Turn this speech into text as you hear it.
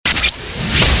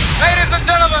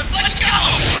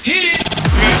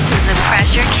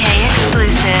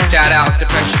Shout outs to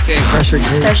Pressure K. Pressure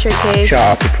K. Pressure K. Shout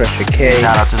out to Pressure K.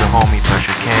 Shout out to the homie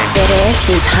Pressure K. This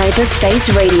is Hyperspace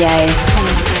Radio.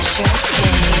 Pressure K.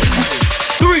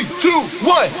 3, 2,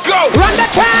 1, go! Run the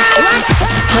track!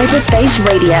 Hyperspace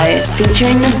Radio,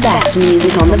 featuring the best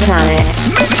music on the planet.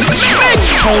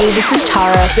 Hey, this is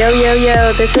Tara. Yo, yo,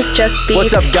 yo, this is Just Beat.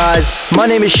 What's up, guys? My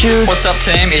name is Shoes. What's up,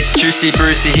 team? It's Juicy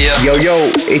Brucey here. Yo, yo,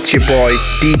 it's your boy,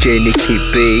 DJ Nicky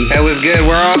B. Hey, what's good,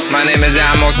 world? My name is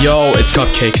Amos. Yo, it's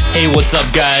Cupcakes. Hey, what's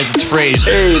up, guys? It's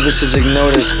Fraser. Hey, this is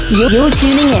Ignotus. You're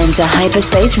tuning in to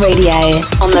Hyperspace Radio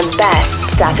on the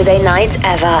best Saturday night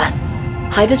ever.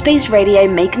 Hyperspace Radio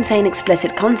may contain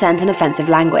explicit content and offensive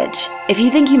language. If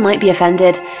you think you might be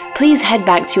offended, please head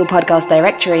back to your podcast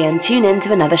directory and tune in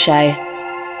to another show.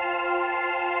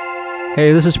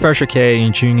 Hey, this is Pressure K, and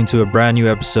you're tuning into a brand new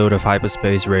episode of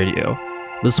Hyperspace Radio.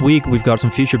 This week, we've got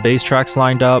some future bass tracks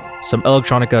lined up, some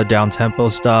electronica down-tempo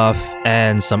stuff,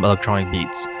 and some electronic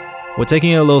beats. We're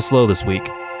taking it a little slow this week.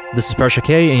 This is Pressure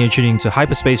K, and you're tuning to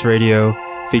Hyperspace Radio,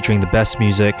 featuring the best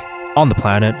music on the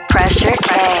planet. Pressure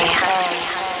K.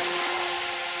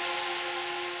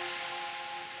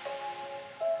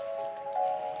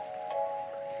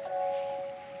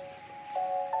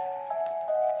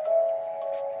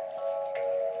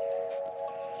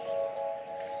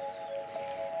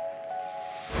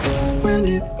 When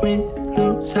did we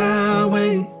lose our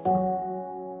way?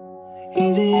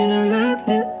 Easy and I let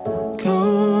it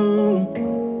go.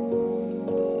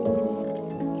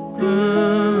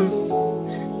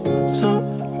 So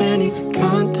many,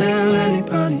 can't tell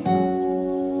anybody.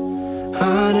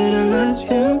 How did I let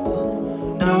you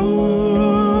know?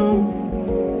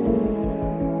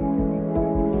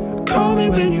 Call me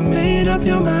when you made up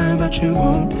your mind, but you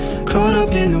won't. Caught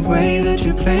up in the way that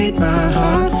you played my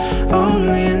heart.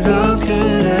 Only love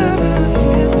could ever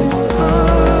heal this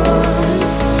heart.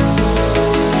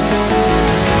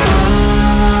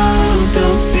 Oh,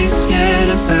 don't be scared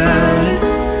about it.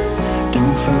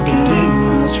 Don't forget it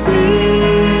was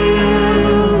real.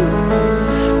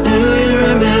 Do you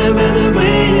remember the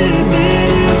way it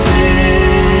made you feel?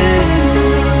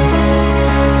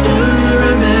 Do you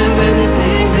remember the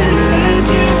things that let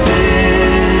you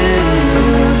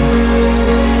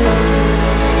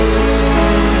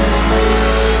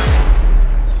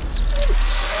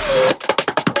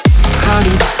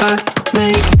I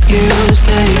make you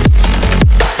stay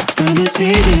when it's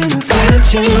easy to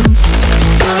let you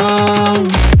go.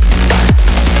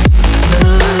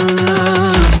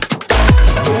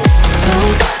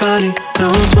 Nobody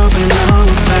knows what we know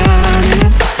about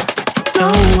it. No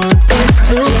one needs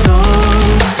to know.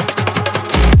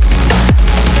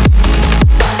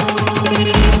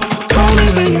 Call me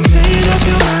when you made up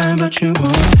your mind, but you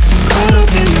won't. Caught up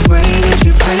in the way that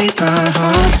you played my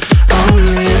heart.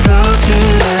 Only love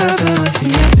could ever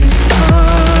heal this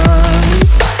heart.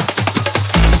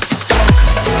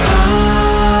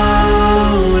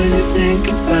 Oh, when you think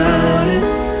about it,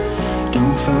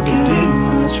 don't forget it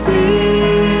was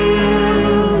real.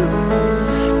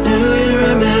 Do you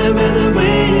remember the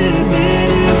way it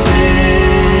made you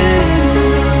feel?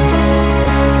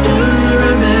 Do you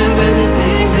remember the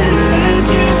things that let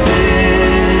you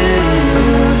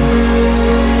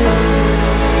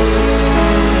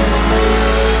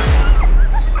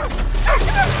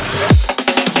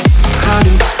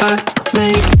I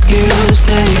make you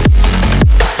stay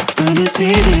when it's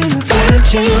easy to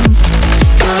let you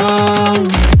go.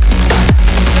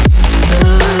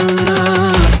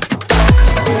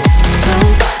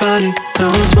 Nobody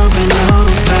knows what we know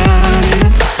about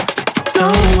it. No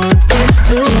one needs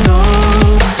to know.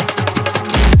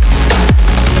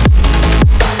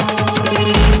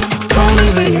 Call me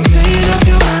when you made up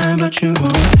your mind, but you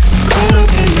won't. Caught up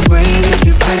in the way that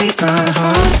you played my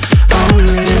heart.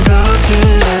 Only love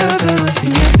could ever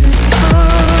heal this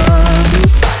heart.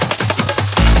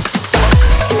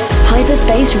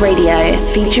 Hyperspace Radio,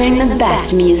 featuring the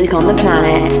best music on the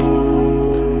planet.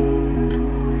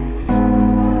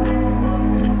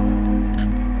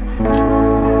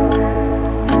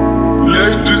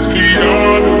 Let's just be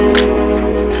honest.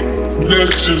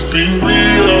 Let's just be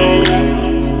real.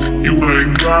 You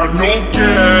ain't got no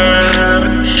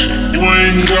cash. You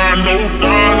ain't got no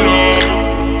dollar.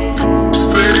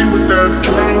 Stay with that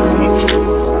drama.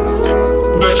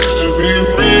 Let's just be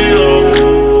real.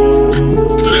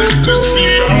 Let's just be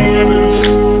honest.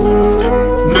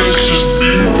 Let's just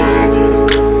be real.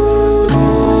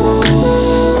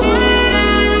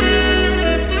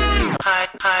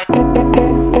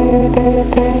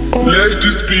 Let's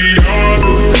just be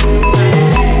honest.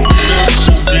 Let's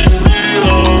just be real.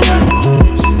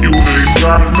 You ain't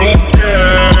got no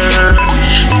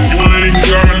cash. You ain't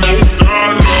got no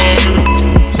dollar.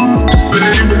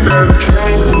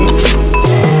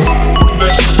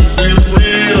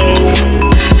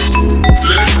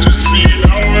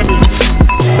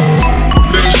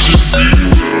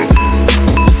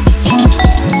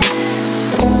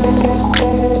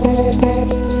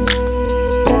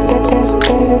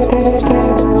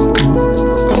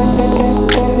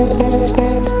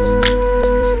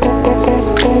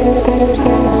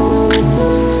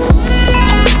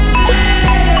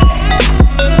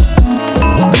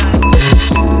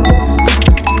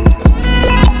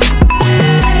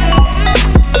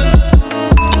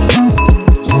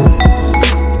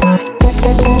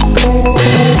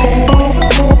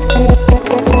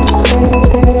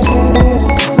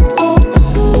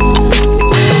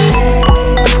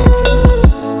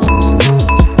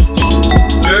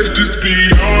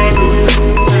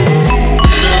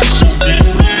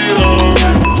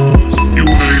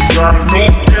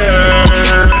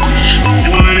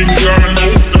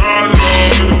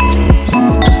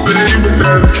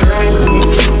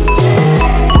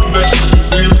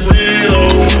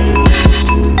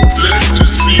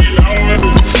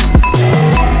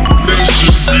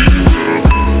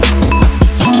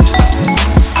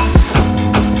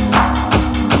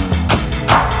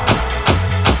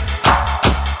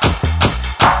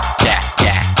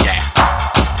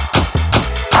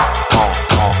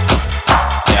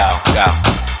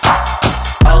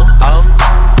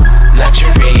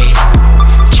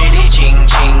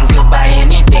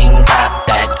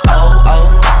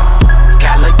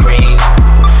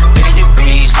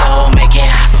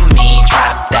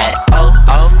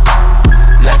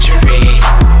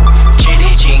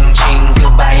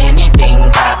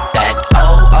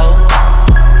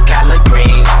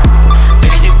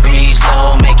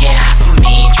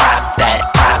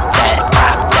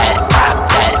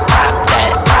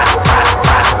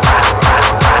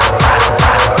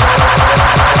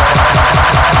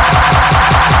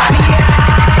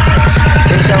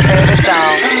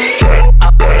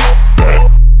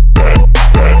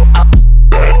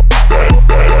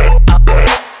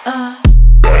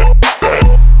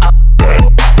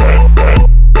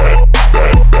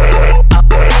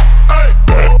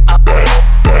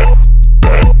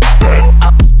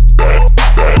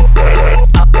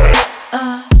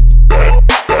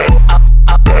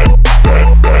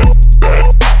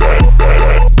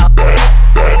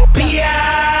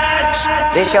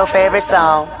 This your favorite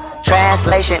song.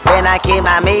 Translation, ven aquí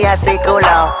mami así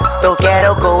culo. Tú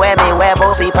quiero que mi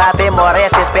huevo. Si papi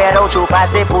mores espero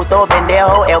chupase puto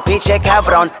pendejo. El pinche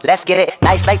cabrón. Let's get it.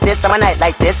 Nice like this, I'm a night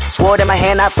like this. Sword in my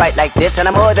hand, I fight like this. And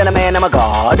I'm more than a man, I'm a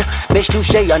god. Bitch,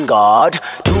 touche on guard.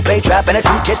 Two-pay trap and a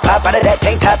two-tits pop out of that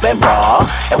tank top and bra.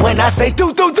 And when I say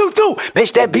do,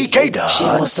 bitch, that BK dog. She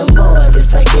wants some more,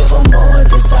 this I give her more.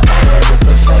 This I owe her, this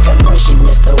in fact I know she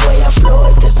missed the way I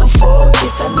floored. This I'm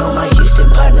focused, I know my Houston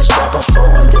partners drop a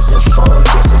phone. This in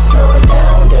focus and slow it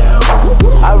down.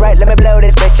 Alright, let me blow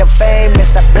this bitch, I'm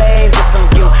famous. I blame this on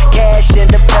you. Cash in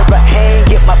the paper, hang,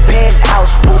 get my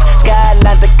penthouse roof.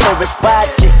 Skyline the clearest, watch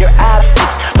it, your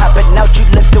optics. Popping out, you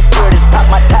look the weirdest. Pop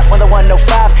my top on the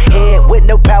 105, head with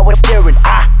no power steering.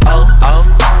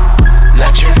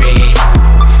 Luxury.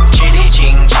 Chitty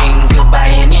ching ching, could buy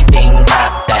anything,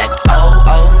 top that.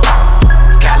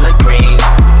 Collard greens,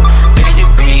 30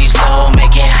 degrees low,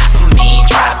 make it hot for me,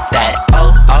 drop that.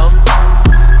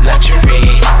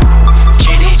 Luxury.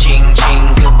 Chitty ching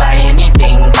ching, could buy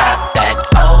anything, top that.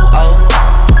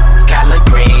 Collard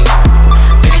greens,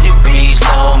 30 degrees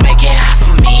low, make it hot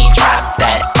for me, drop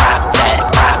that. Drop that,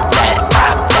 drop that,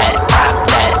 drop that, drop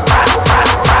that, drop that, drop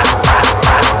that,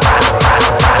 drop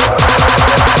that.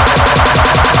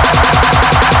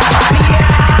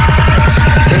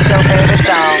 It's your favorite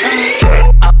song.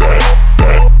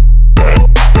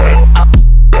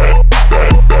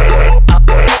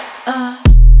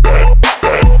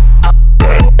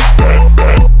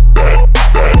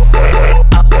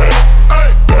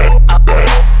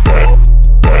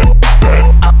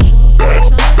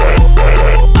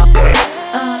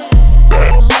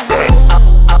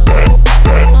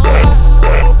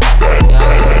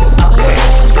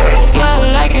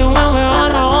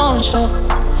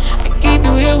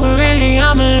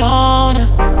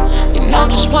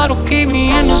 What'll keep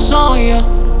me in the zone, yeah.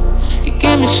 You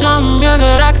give me something real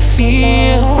that I can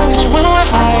feel. Cause when we're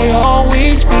high, all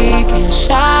we speak in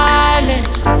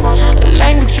silence. A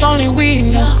language only we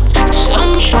know.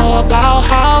 Something sure about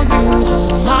how you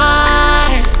hold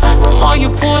mine. The more you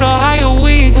pull, the higher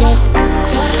we go.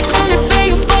 And it be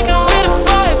you fucking with a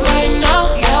vibe right now.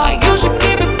 I usually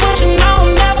keep it pushing, now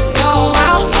I'm never stick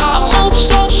around. I move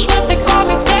so swift, they call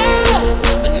me Taylor.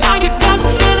 But now you got me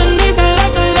feeling easy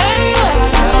like a layer.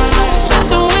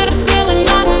 Messing with a feeling I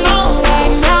know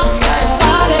right now. If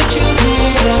I let you be,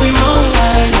 I'll be wrong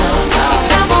right now. You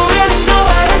never really know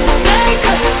where this will take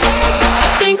us.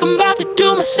 I think I'm about to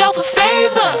do myself a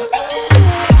favor.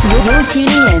 You're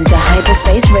tuning in to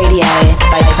Hyperspace Radio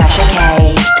by Pressure K.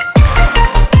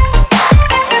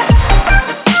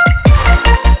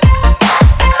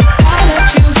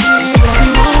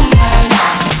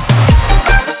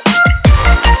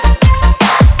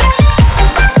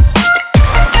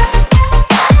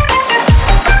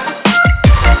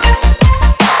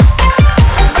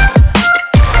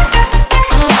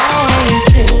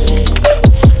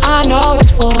 I know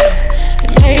it's for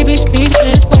it may be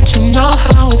speechless, but you know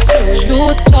how it feels. You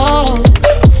a thug,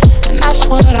 and that's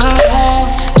what I love.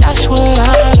 That's what I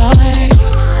like.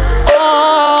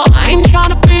 Oh, I ain't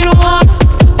tryna be the one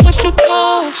to push your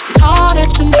close. All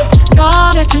that you know,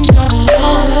 all that you know.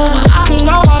 I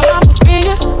know I'ma be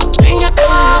your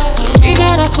eyes. Be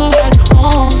there, that's what I do.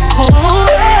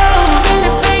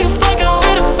 Really, baby, fucking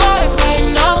with a vibe right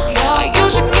now. I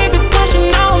usually keep it pushing,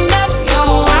 now I'm never stick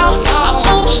around. I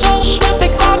move so swift, they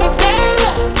call me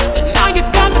Taylor. But now you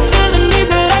got me feeling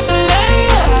easy like a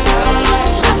layer.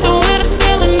 Messing with a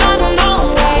feeling I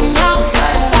know right now.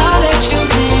 If I let you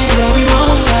be, I'll be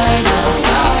wrong right now.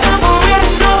 You never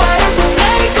really know where this will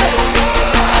take us.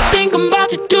 I think I'm about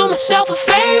to do myself a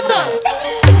favor.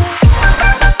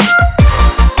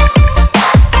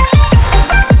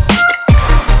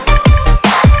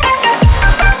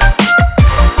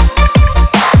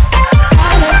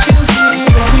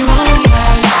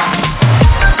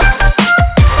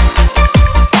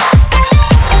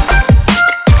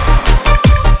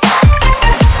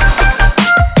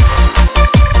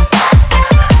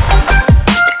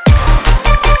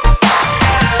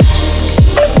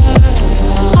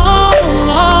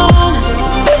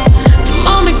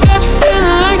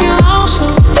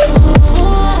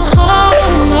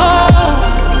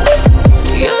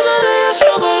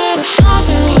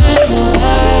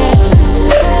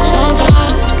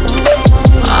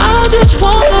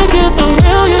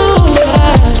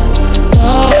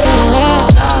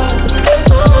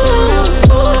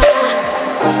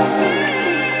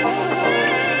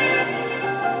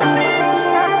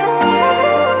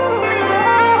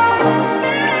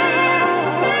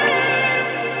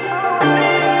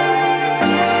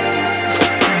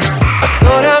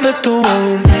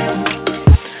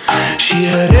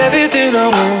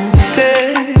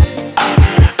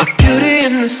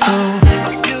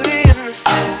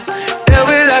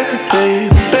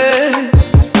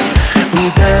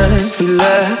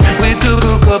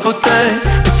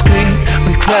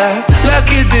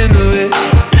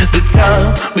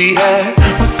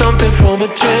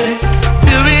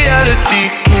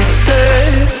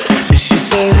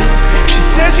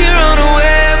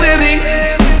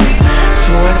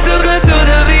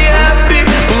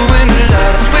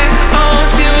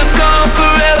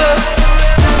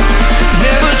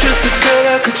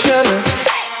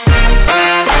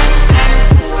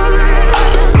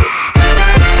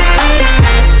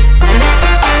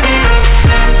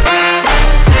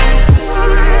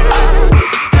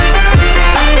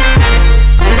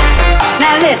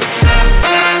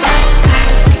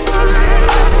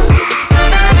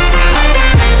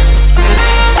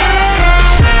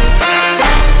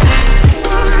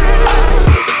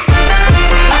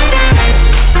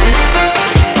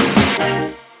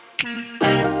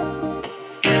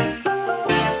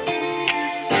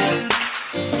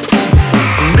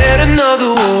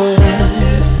 another one.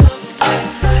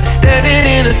 Standing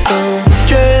in a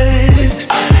sundress,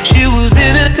 she was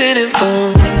innocent and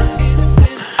fun.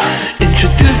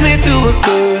 Introduced me to a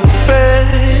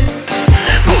girlfriend.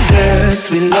 We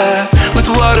danced, we laughed, with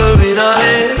water in our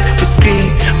hands. We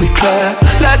screamed, we clapped,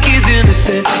 like kids in the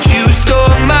sand. She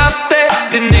restored my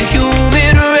faith in the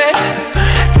human race,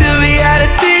 till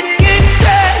reality came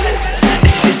back.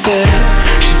 And she said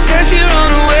she'd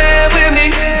run away with me.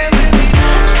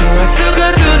 So I took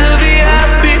her to the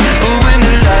VIP, but when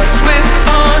the lights went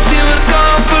on, she was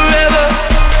gone forever.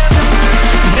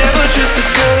 Never trust a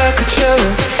girl like Coachella.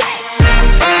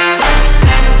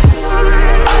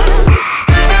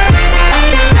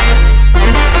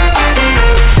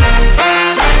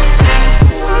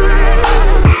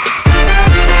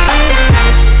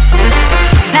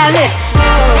 Now listen.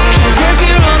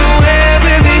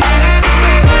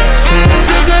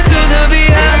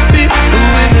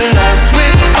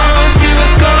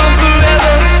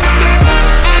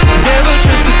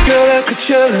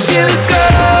 She was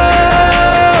gone.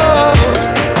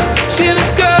 She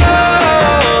was gone.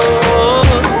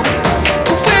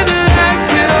 But when the lights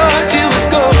went on, she was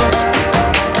gone.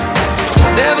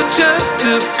 Never just a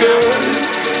girl.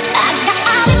 I got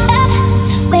all this stuff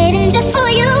waiting just for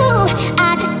you.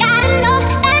 I just gotta know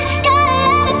that your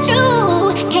love is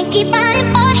true. Can't keep running,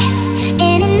 boy,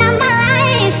 in and out my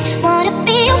life. Wanna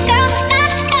be your girl, not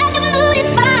 'cause the mood is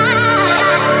fine.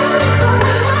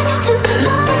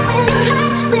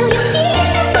 Will you be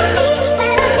there for me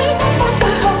when I need someone to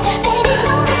hold? Baby,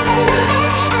 don't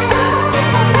misunderstand. I don't want you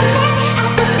for my man. I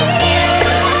just need you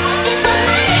to talk before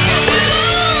my hands go.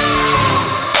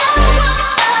 Don't walk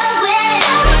away.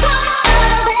 Don't walk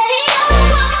away.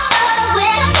 Don't walk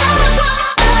away. Don't walk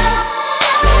away.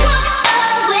 Don't walk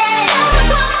away. Don't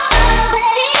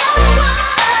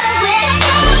walk away.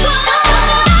 Don't walk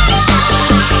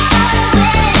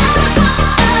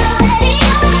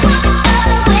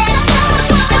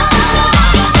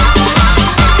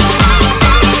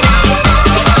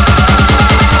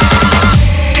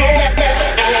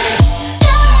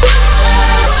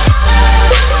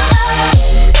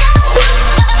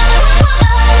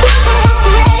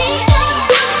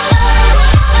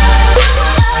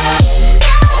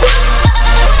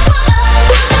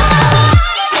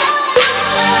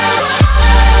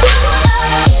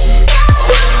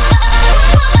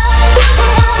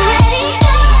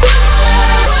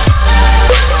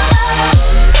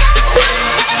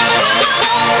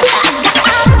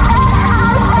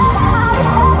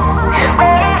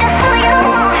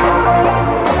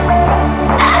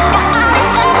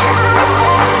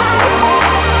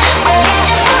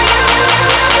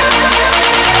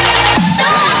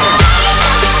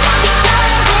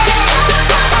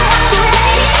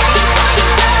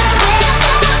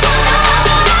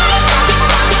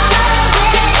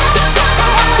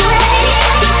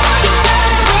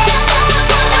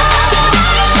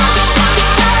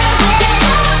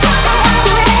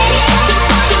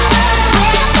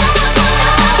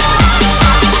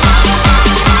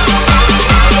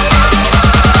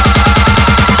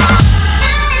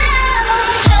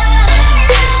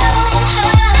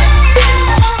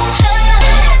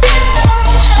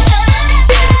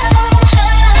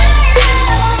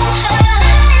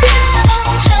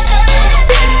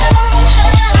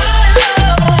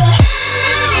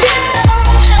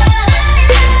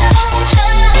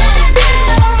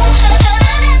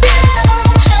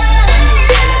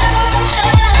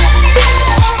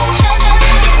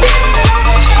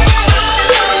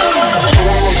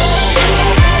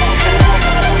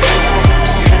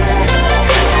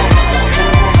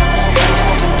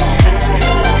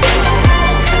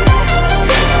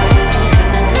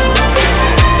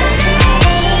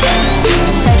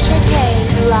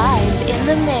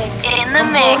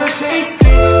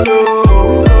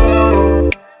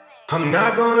I'm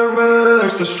not gonna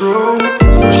rush the stroke,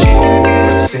 so she can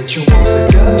get a sensual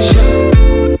seduction.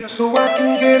 So I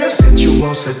can get a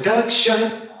sensual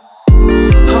seduction.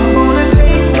 I'm gonna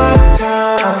take my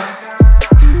time.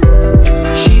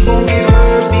 She gon' get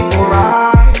hers before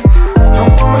I'm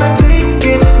gonna take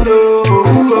it slow.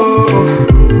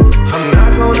 I'm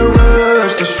not gonna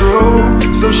rush the stroke,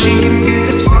 so she can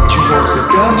get a sensual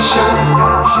seduction.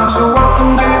 So I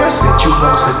can get a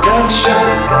sensual seduction.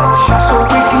 So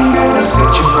we can get a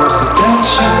sensual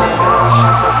seduction.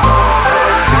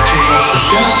 Sensual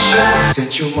seduction.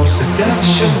 Sensual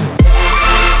seduction.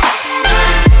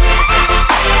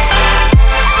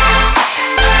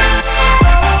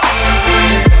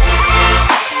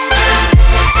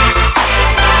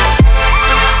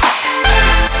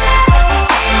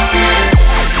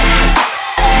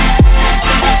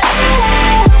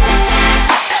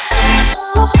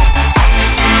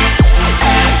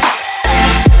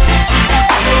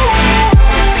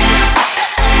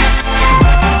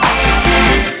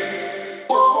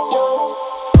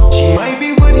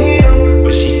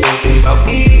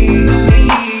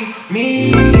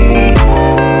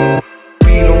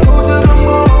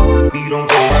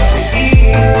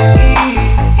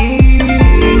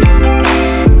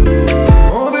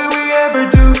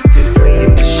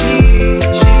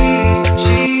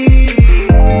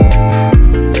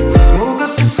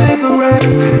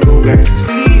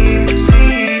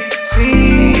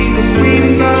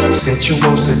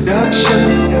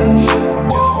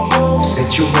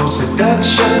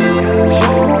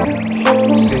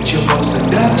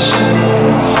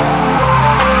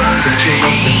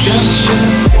 seduction.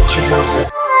 Sensual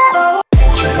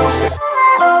seduction.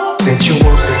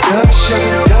 Sensual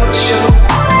seduction.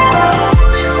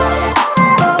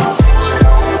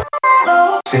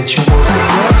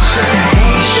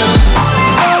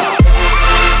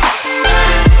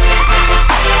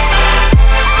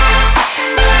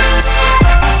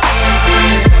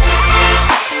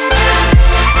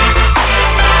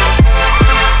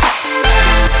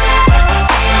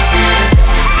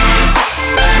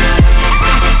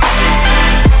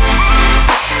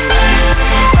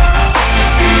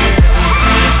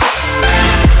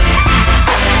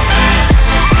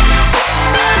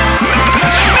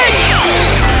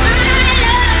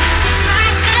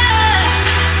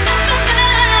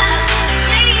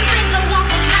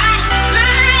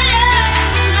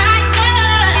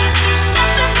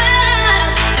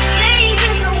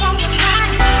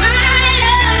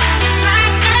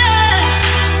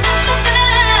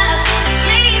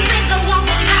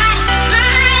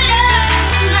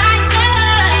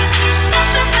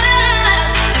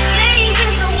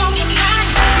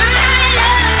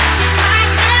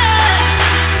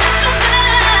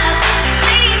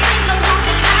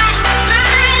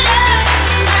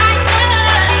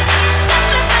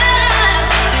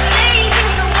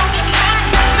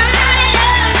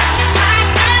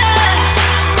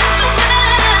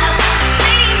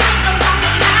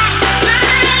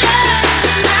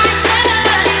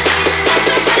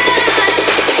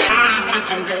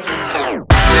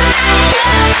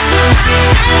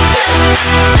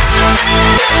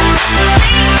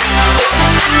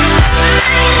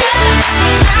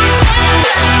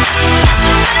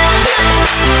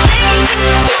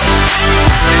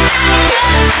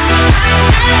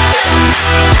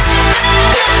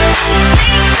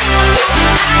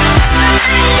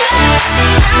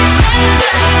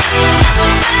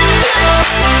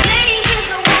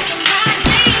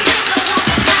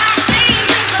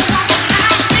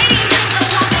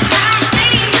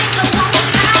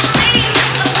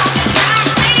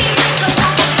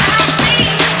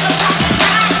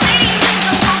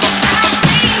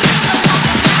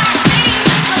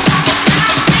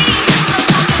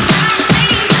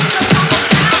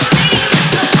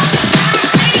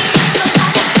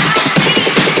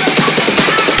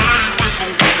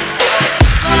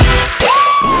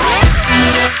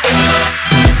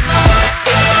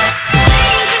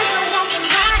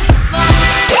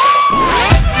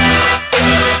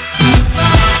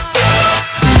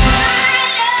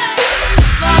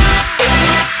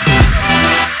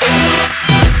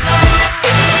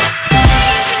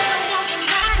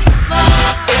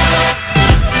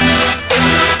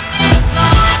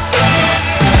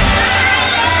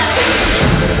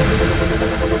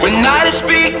 When night has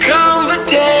become the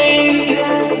day,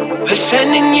 they're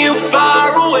sending you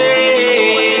far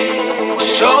away,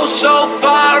 so, so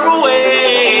far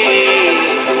away.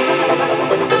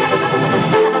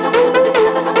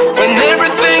 When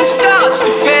everything starts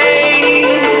to fade,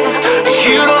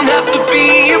 you don't have to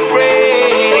be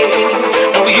afraid.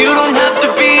 No, you don't have to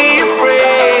be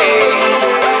afraid.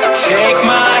 Take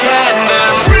my hand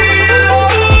and real.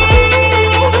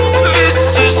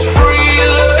 This is free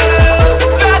love.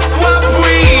 That's what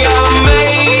we are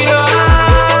made of.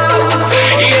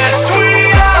 Yes, we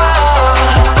are.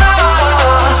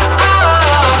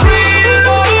 Real.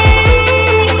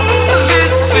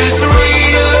 This is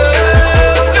real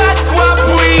love. That's what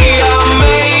we are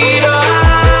made of.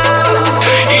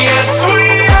 Yes, we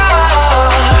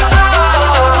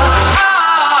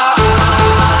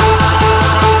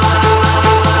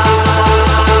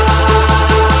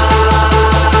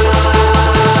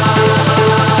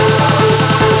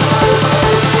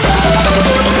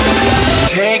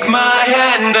take my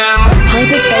hand and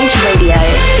Hyperspace Radio,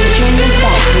 featuring the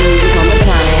best music on the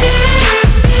planet.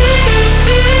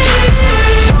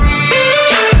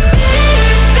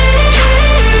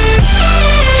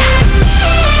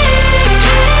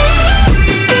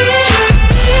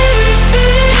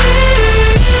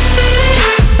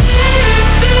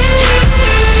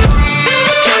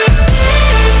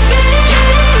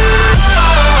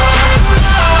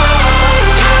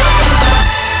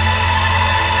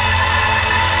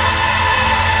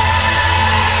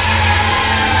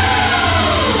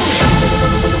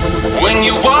 when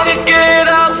you wanna get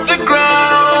off the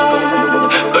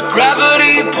ground, but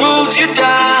gravity pulls you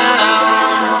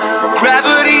down.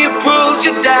 Gravity pulls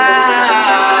you down.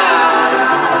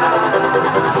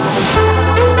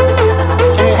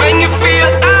 When you feel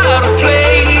out of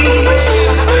place,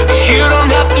 you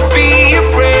don't have to be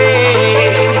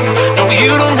afraid. No,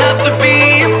 you don't have to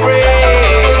be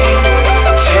afraid.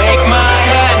 Take my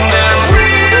hand and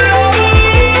real.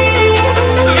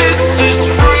 This is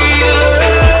free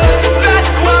love.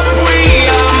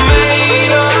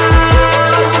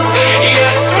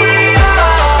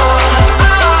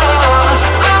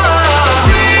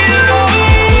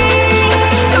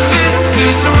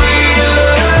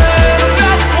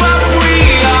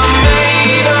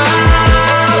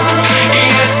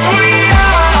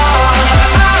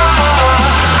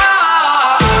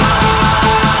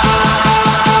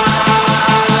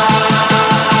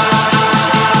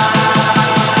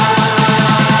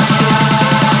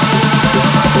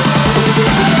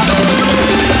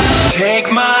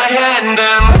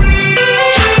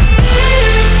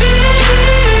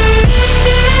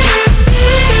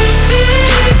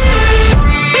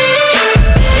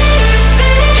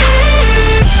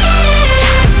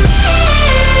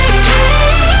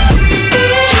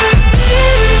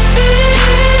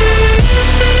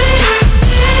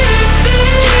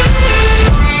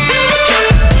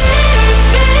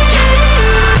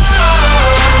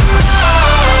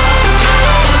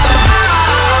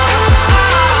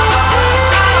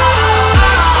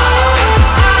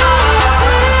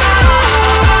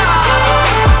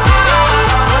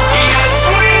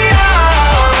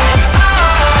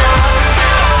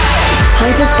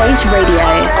 Hyperspace Radio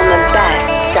on the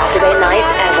best Saturday night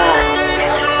ever.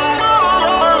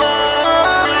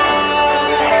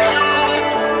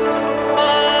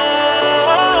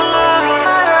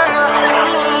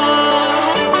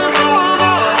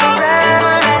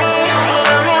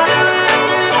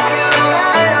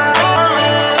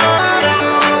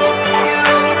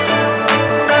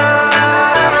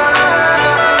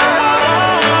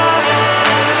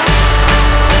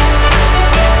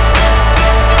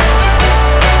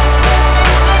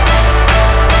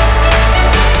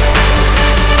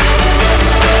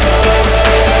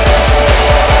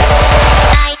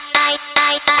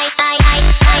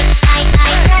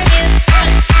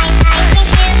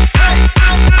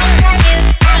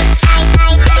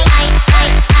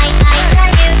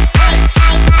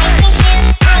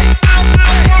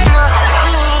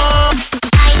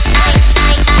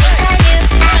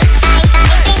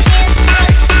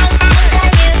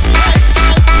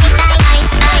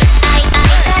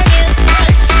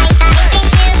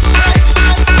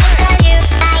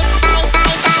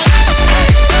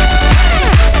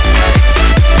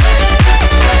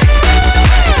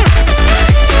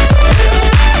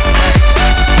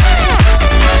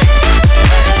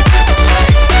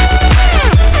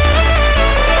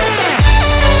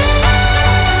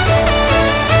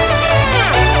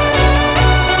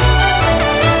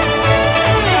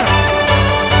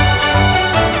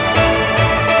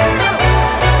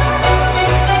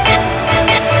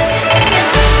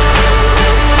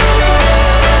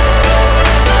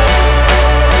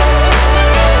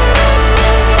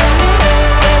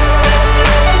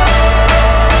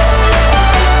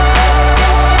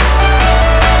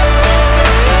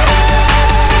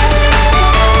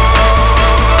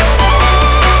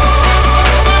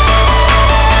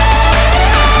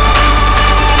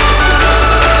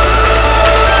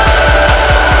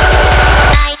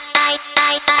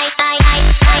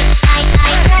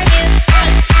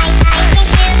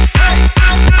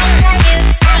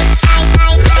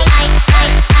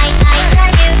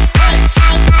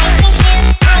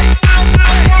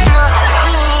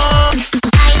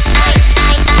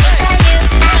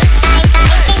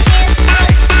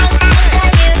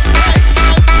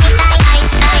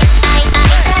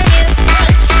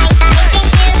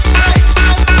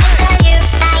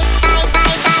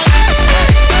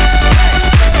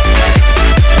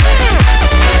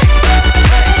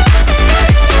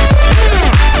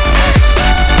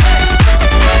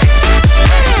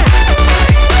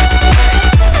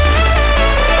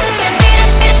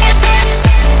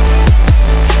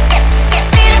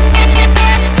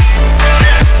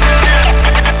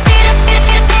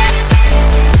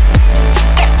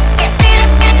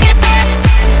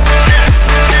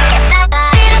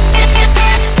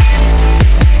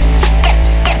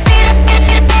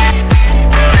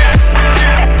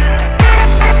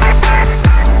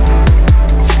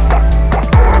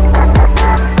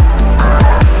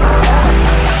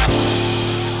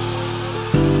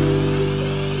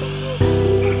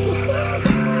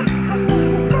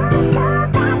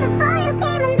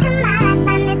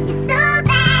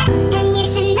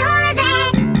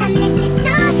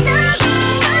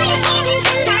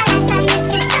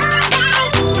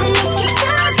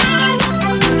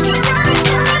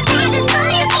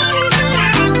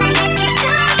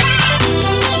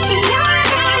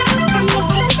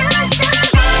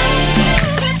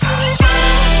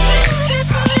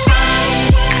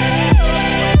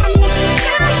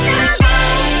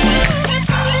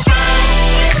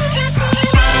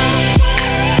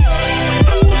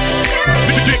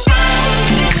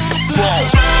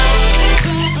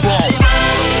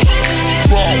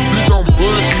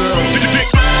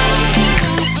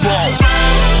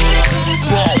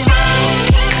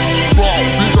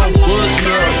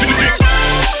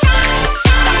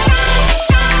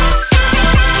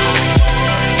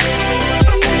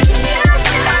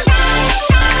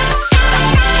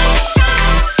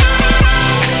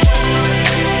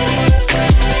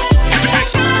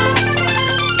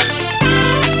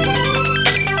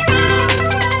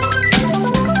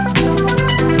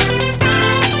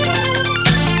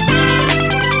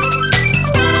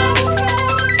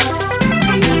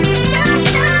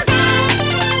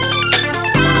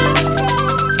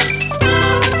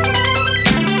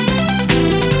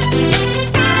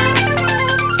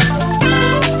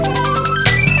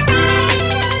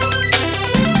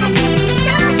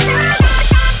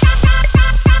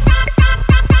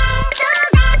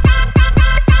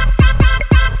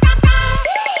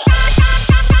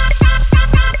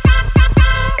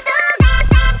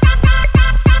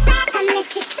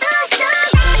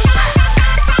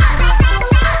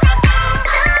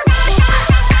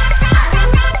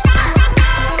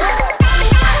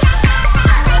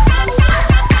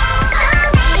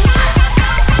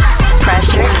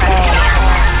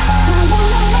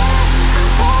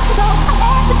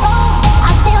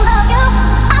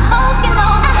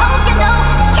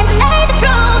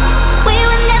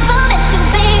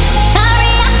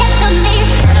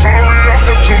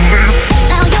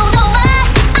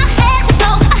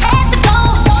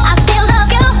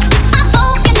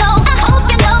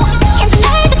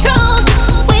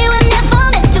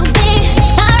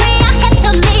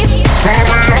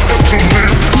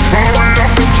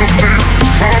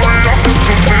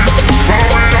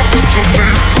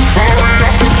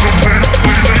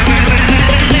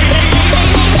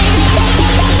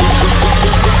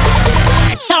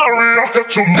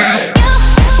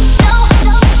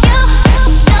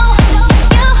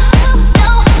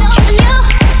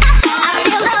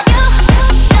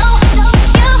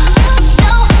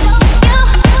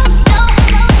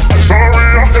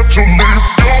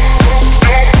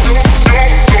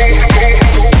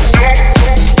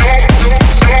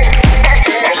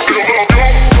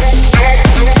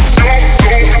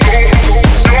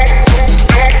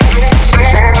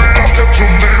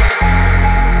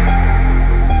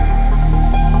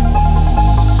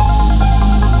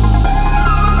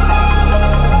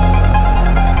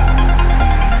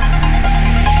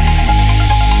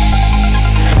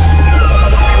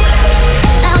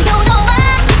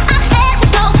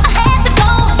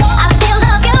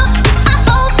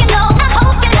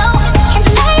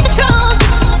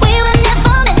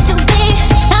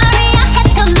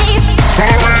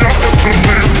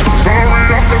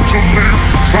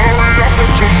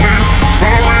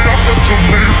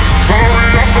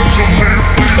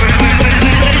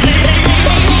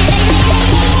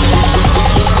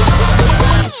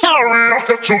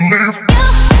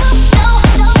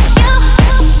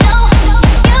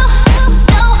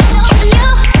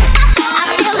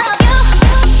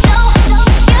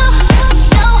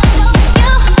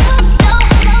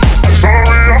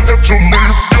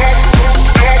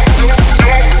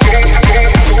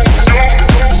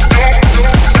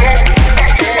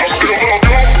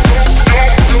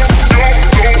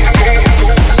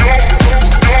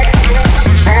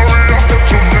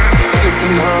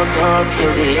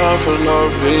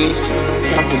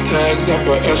 bags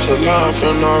upper echelon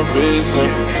for no reason.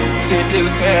 See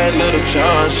this bad little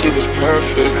John, she was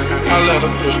perfect. I let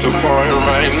her push the foreign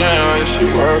right now, if she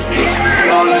worth it.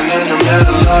 Rolling in the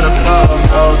middle of the club,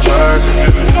 no jersey.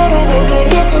 I don't want no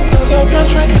liquor cause I've been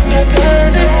drinking that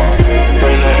dirty.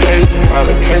 Bring the ace by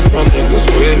the case, my niggas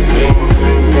with me.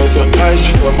 Bring some ice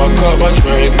for my cup, I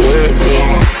drink with me.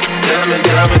 Diamond,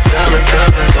 diamond, diamond,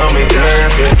 diamonds on me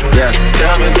dancing. Yeah.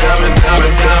 Diamond, diamond,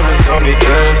 diamond, diamonds on me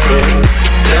dancing.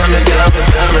 Diamond, diamond,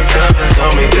 diamond, diamonds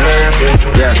on me dancing.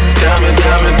 Yeah. Diamond,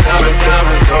 diamond, diamond,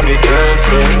 diamonds on me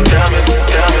dancing. Diamond,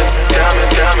 diamond, diamond,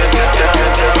 diamond,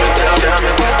 diamond, diamond,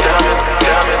 diamond, diamond,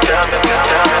 diamond, diamond,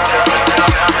 diamond, diamond, diamond,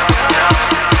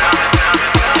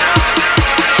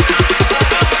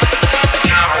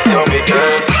 on me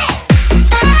dancing.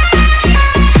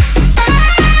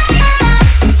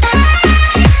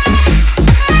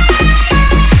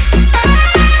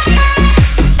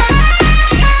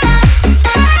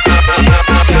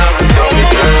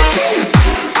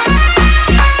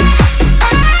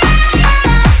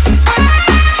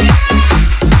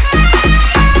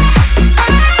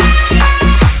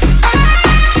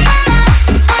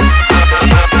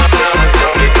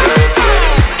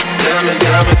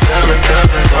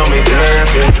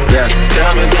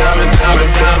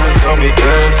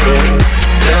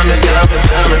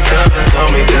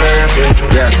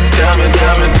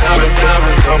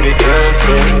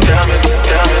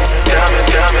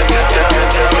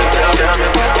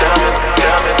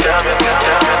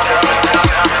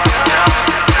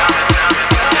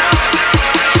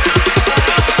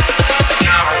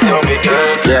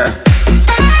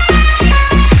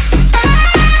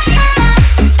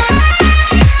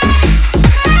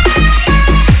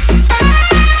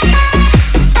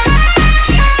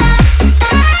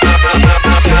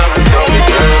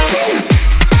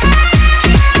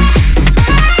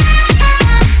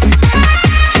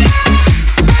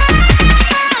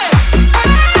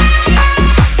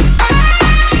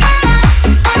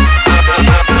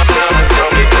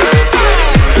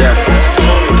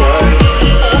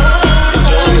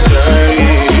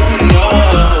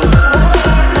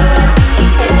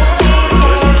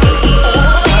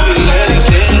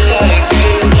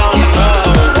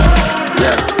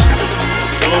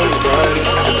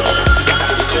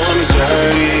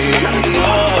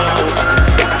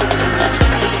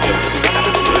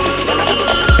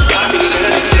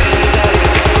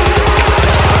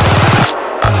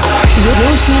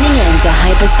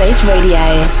 Hyperspace Radio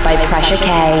by Pressure K.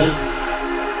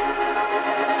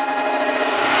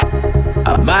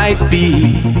 I might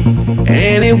be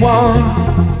anyone,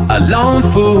 a lone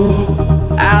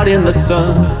fool out in the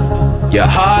sun. Your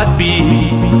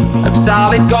heartbeat of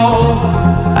solid gold.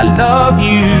 I love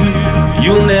you,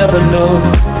 you'll never know.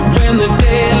 When the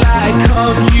daylight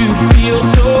comes, you feel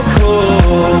so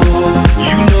cold.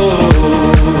 You know,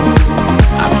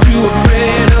 I'm too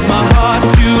afraid of my heart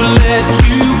to let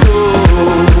you go.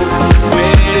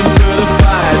 Waiting for the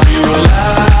fires you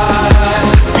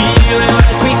alive, feeling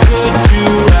like we could do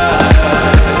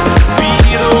right. Be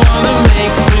the one that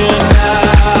makes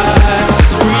tonight.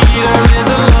 'Cause freedom is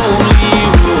a lonely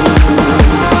road.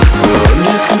 We're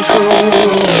under control.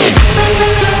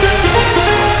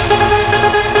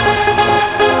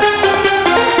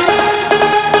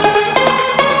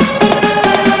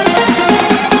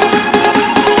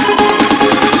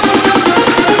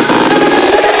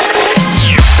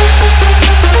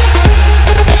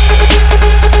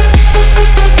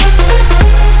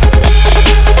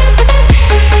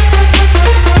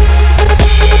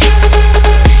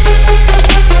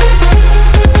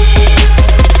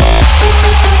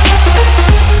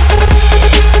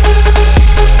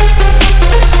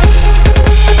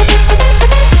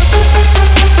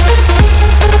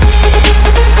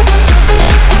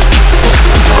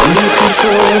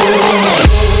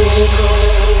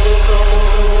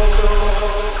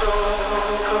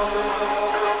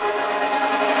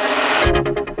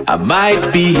 I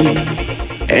might be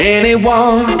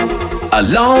anyone, a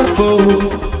lone fool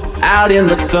out in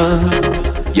the sun.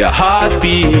 Your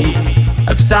heartbeat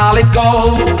of solid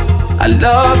gold. I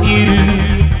love you,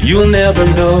 you'll never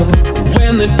know.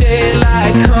 When the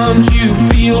daylight comes, you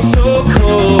feel so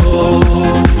cold.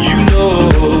 You know,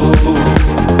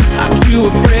 I'm too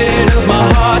afraid of my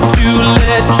heart to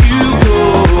let you go.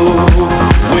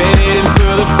 Waiting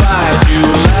for the fires you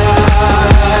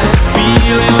light,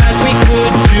 feeling like we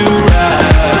could do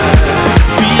right.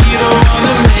 Be the one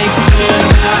that makes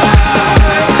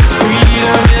tonight. 'Cause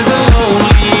freedom is a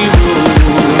lonely road.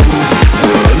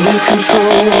 We're under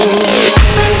control.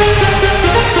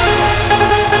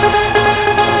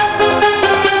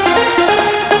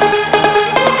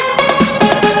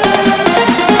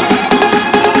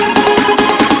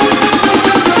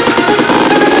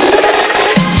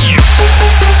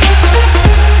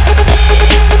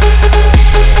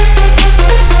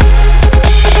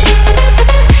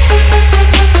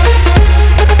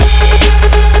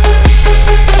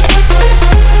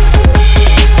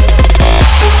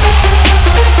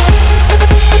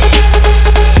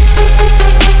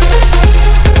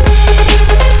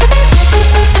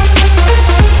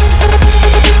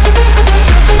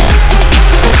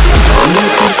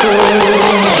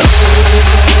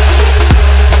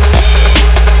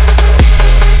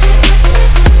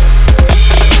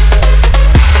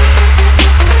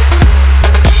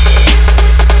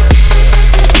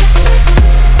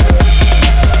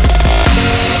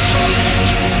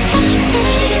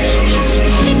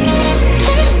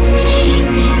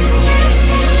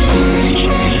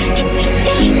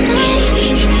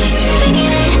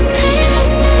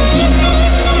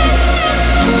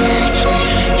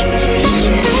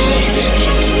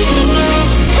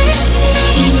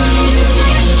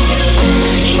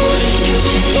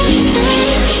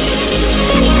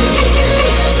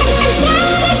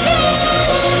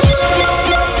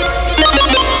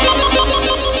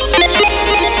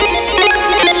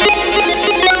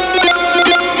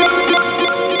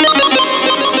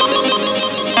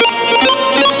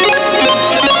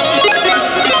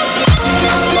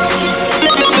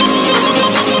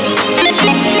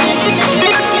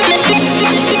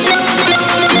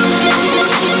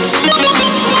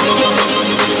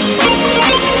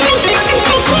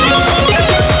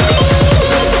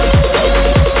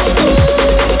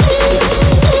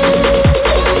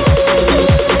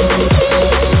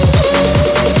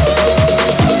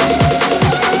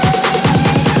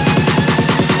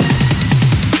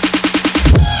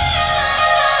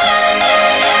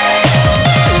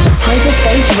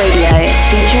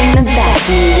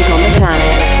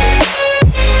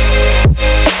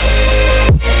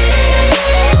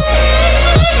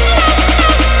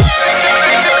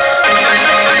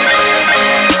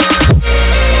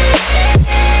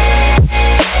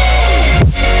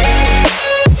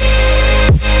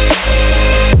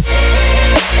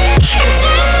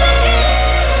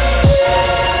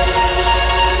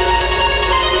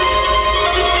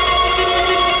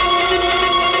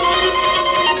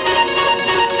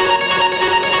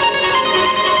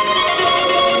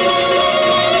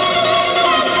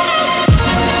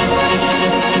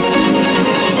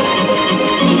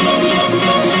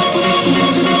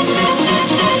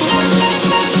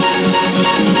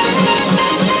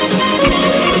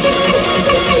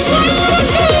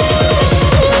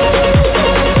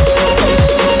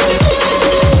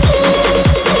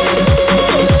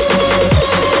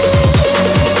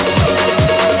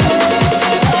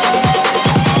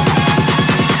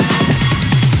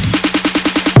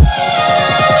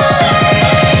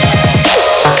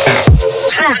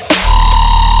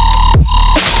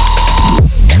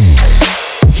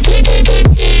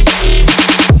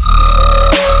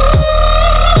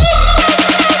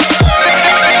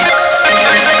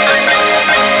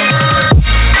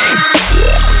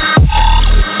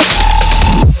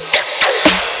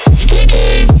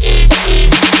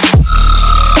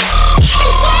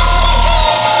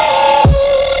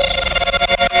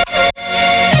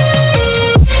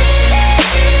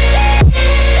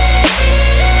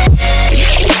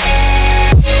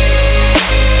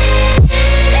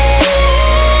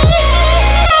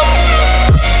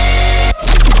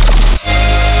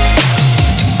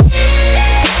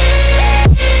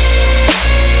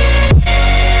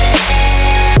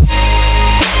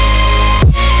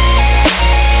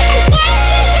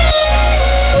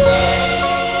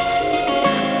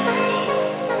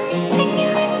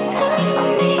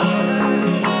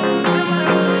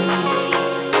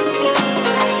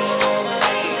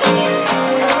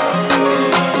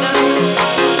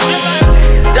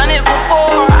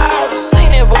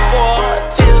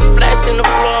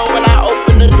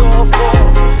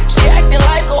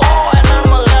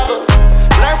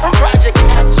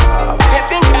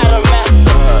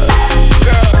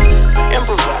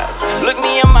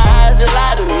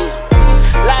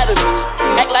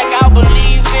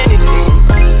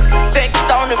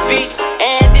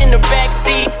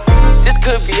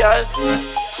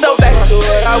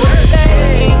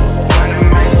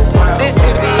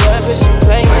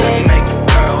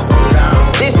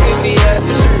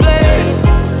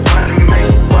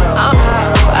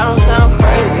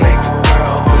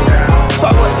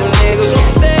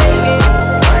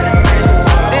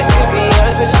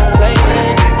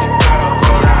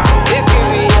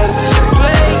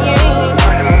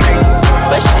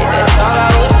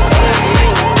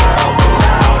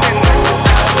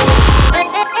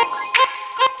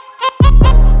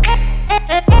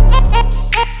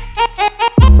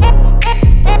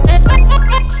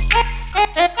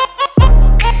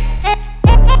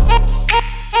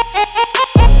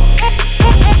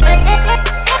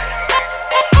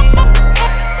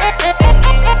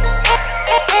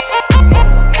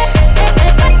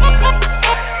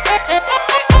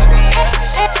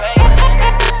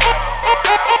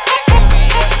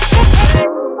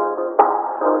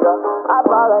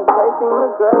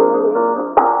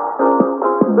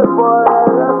 She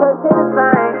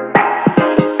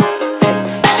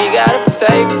gotta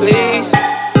say please.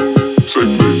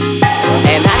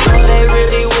 And I know they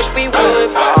really wish we would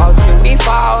fall till we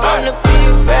fall. I'm the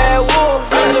big bad wolf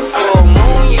in the full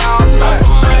moon, y'all. Put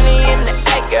money in the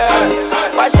air, girl.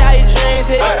 Watch how your dreams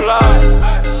hit the floor.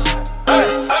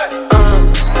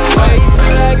 Wait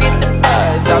till I get the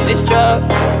buzz off this drug.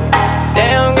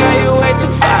 Damn girl, you way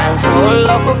too fine for a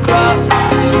local club.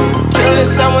 Killing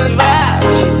someone's vibe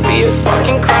should be a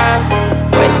fucking crime.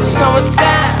 Wasting someone's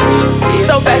time should be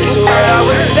so back to where I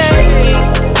was saying.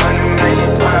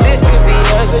 This could be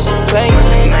us, but she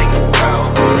playing.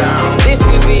 This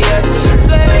could be us, but she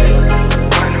playing.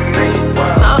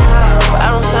 I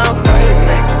don't sound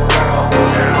crazy.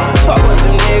 Fuck what the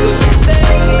niggas be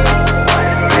saying.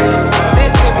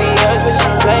 This could be us, but she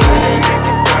playing.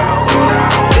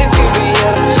 This could be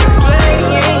us, but she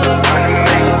playing.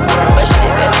 But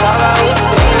shit, that's all I was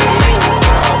saying.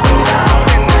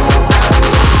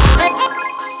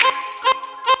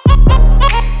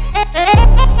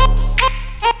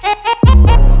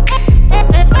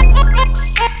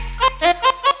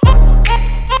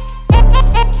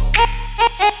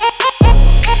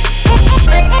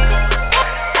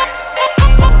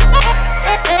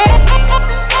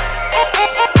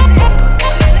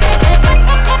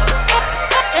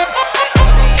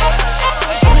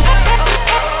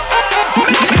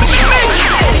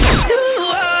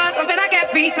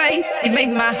 You make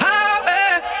my heart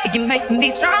burn, you make me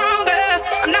stronger.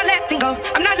 I'm not letting go,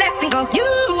 I'm not letting go. You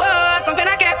are something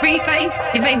I can't replace.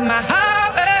 You make my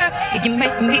heart burn, you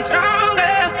make me stronger.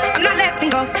 I'm not letting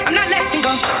go, I'm not letting go.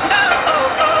 Go, oh,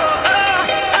 oh, oh,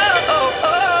 oh, oh,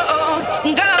 oh,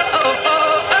 oh. Go, oh,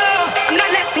 oh, oh. I'm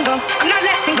not letting go, I'm not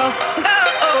letting go. Go,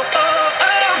 oh, oh,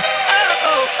 oh,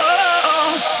 oh, oh,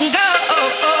 oh. Go, oh,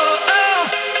 oh, oh.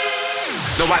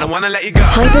 No, I don't wanna let you go.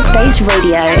 Hyperspace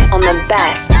Radio on the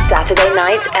best Saturday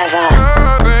night ever.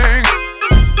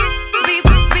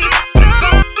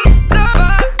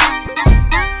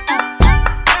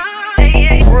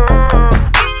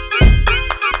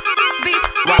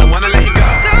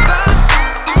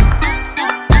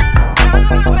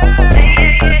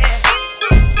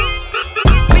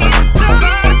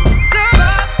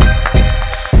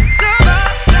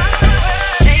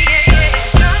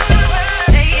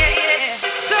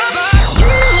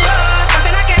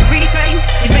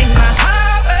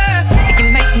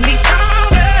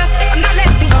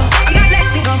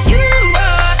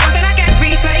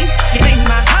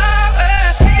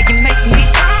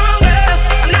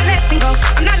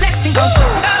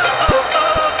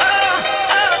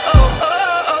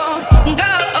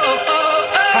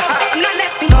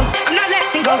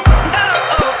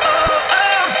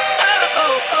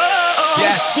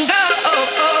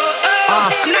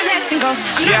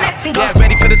 Yeah,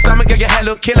 ready for the summer, girl, your hair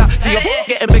look killer. See your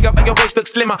getting bigger, but your waist look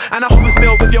slimmer. And I hope I'm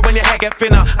still with you when your hair get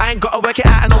thinner. I ain't gotta work it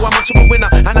out, I know I'm much of a winner.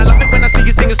 And I love it when I see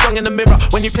you sing a song in the mirror.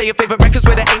 When you play your favorite records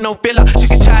where there ain't no filler.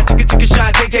 Chicka chai, chicka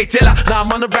shy, JJ Dilla. Now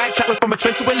I'm on the right track, went from a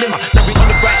trend to a limo. Now we on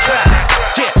the right track.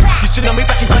 Yeah, you should know me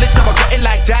back in college, now I got it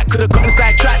like that. Could've gotten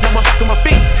sidetracked, now I'm back on my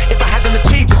feet. If I hadn't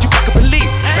achieved, would you fucking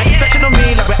believe? Man, you're scratching on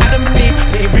me like we're Adam and Eve.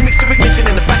 Making remix to ignition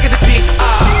in the back of the Jeep.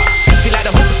 She like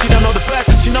the hook, but she don't know the verse.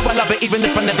 She know I love it even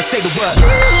if I never say the word. You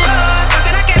are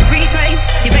something I can't replace.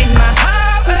 You make my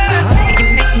heart burn. You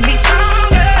make me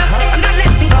stronger. I'm not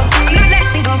letting go. I'm not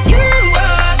letting go. You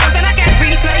are something I can't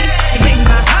replace. You make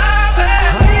my heart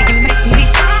burn. You make me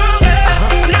stronger.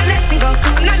 I'm not letting go.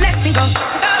 I'm not letting go. Go,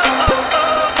 oh,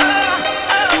 oh, oh,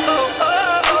 oh, oh,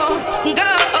 oh, oh. Go,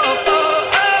 oh,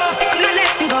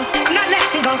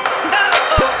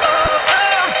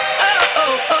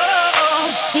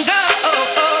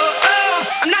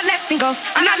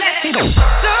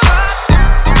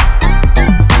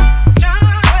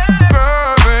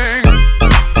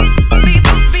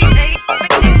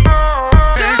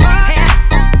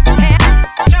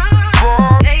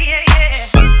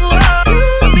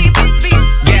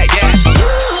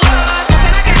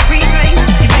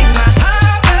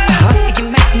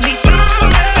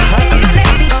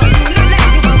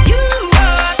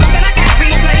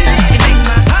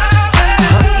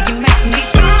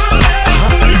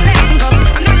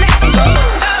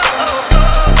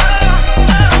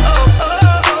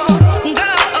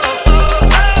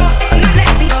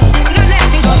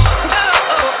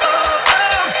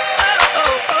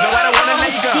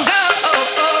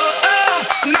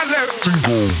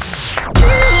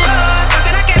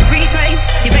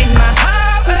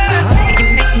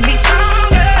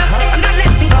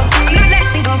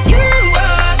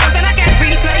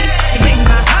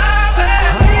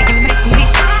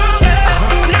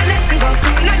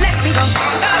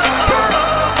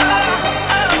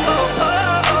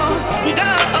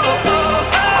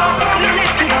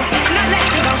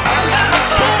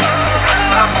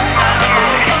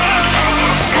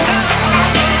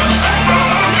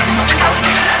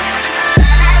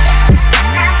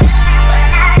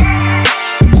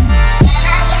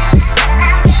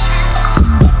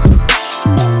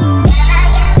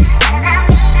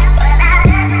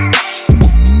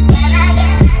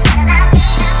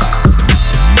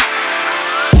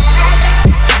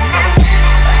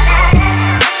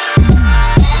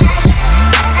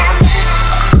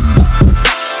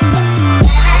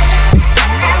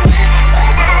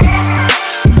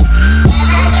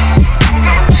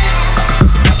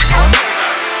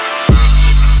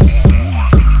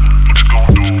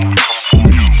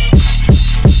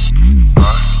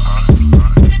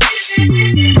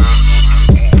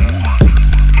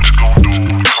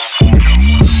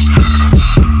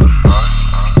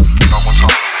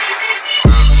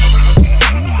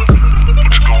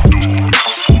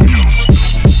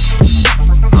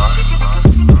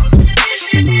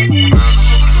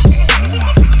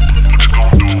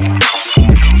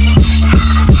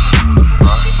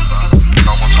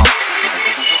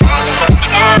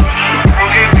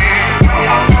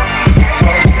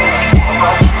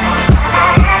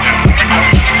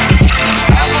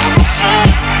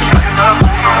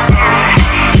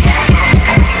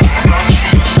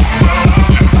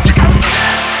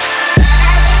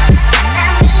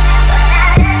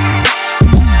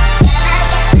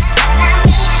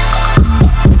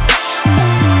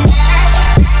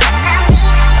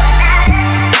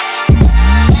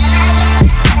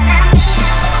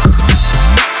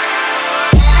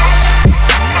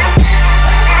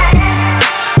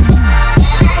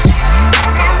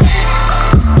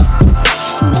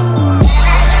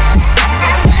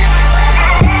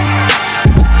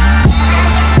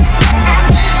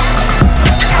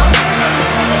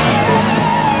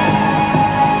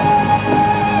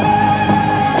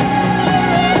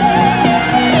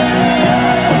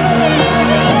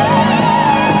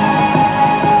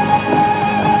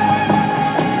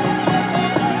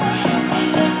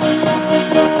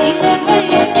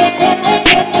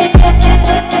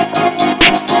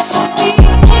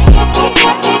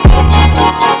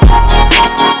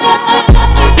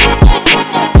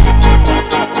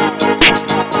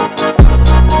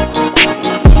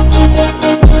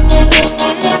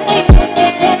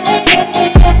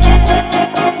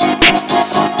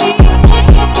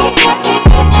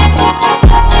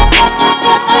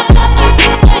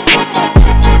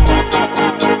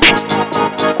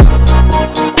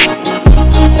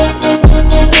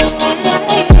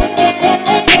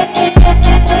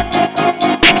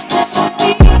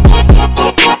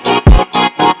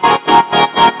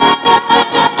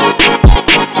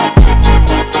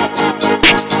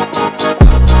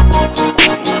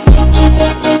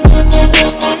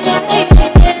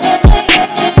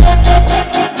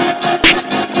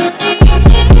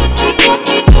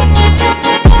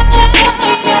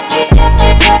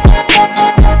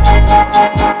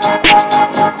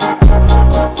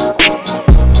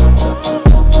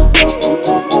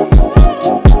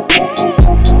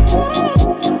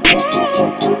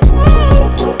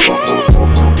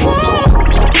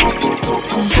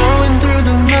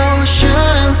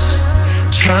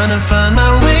 trying to find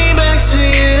my way back to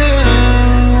you.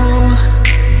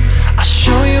 I'll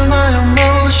show you my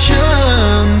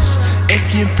emotions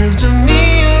if you prove to me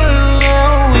you'll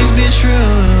always be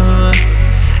true.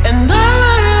 And all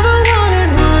I ever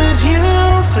wanted was you.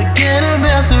 Forget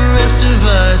about the rest of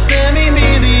us. Let me be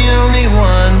the only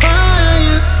one by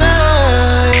your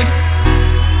side,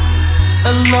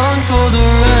 along for the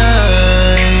ride.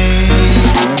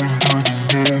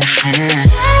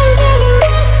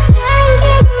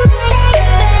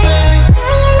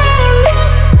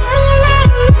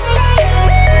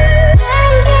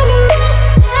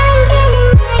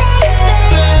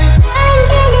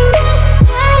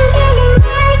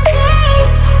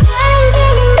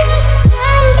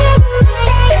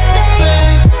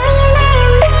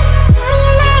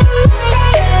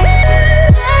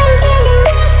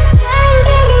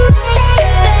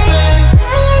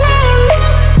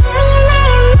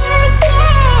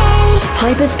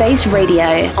 Hyperspace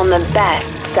Radio on the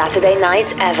best Saturday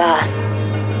night ever.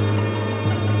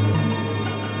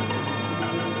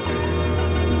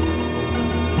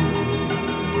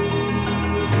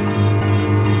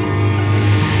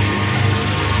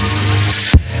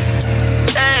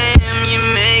 Damn,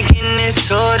 you're making it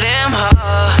so damn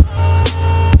hard.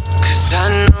 'Cause I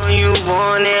know you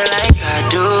want it like I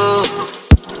do.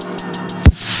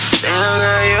 Damn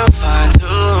girl, you're fine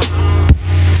too.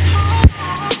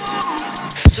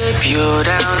 Strip you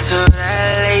down to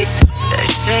that lace, that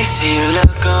sexy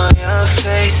look on your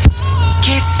face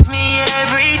gets me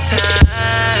every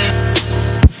time.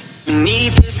 You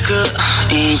need this good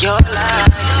in your life,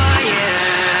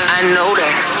 yeah. I know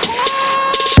that.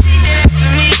 Dance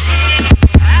for me,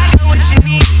 I got what you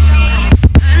need.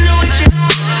 I know what you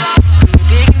need. You're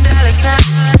digging dollar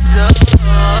signs, oh.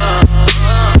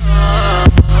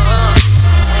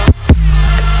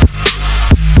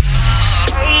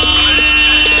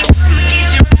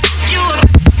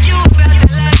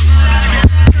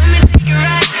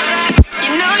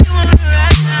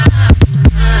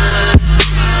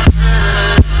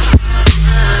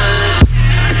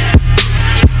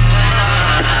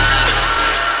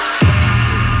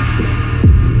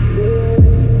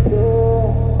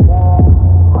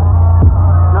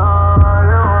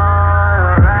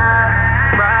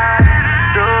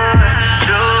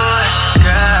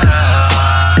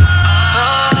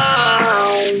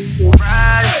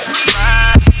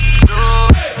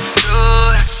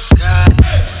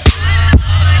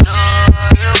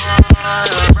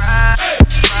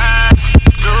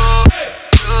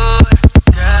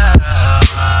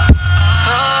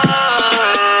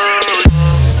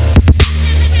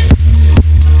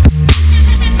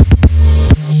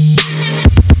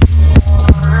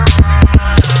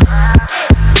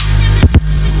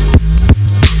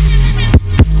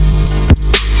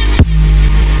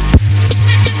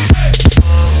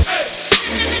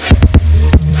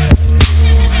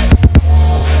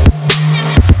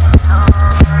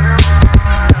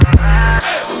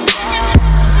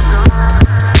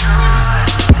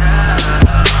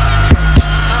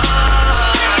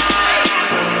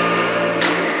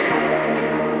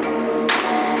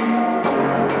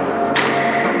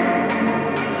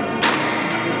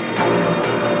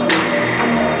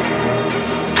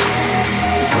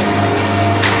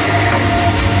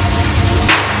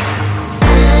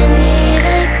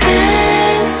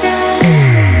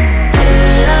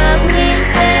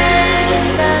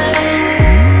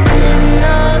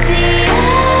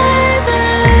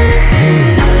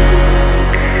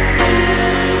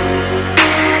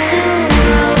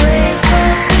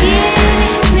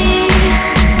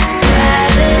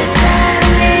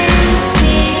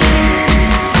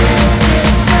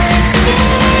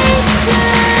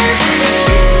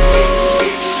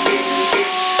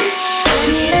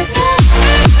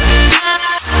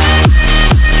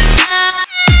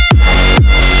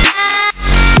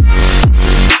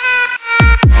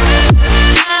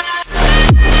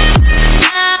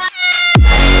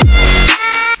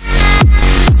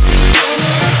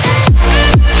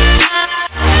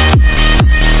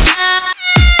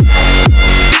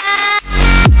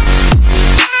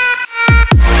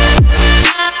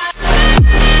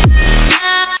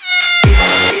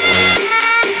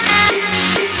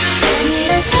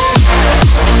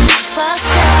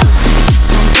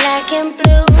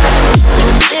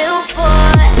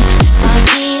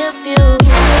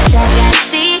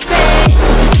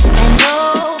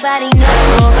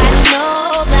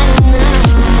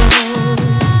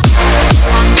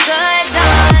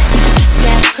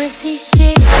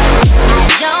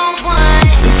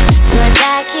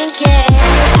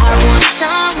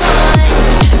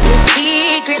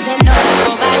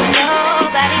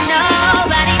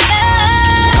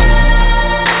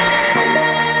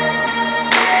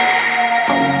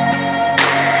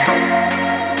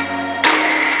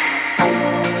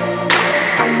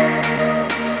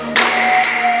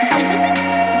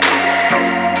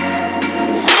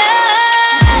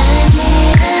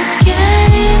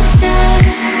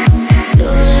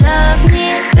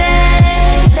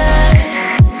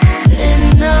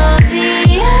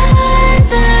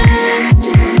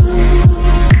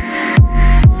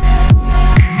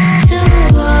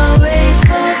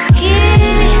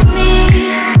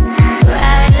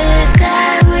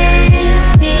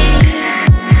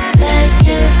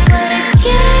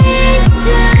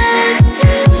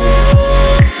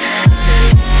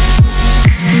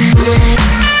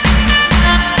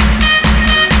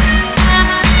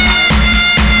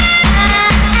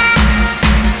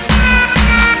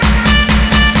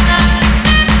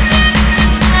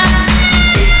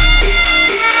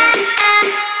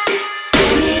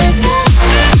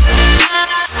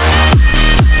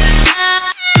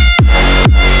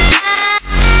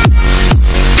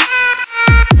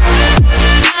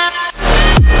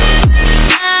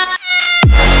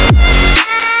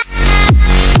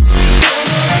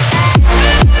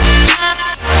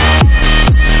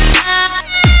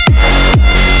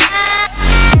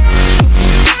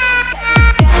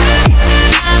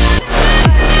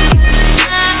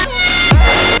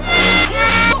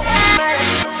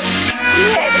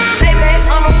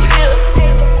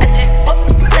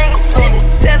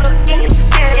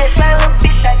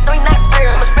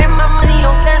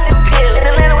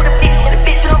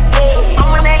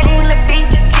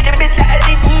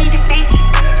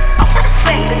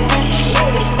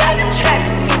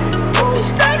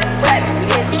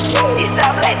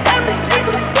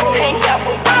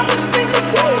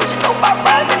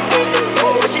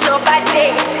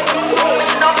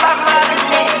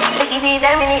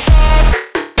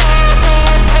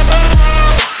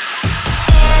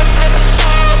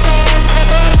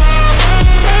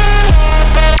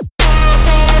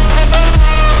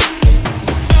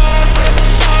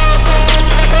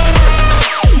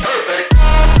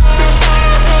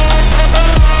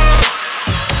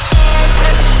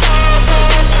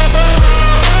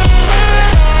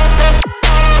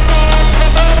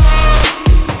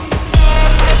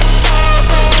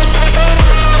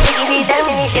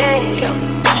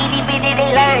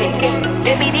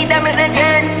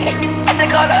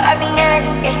 daughter, I be at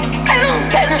it. I don't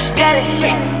got no status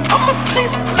yet. I'm a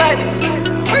police private.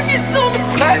 Perkins on the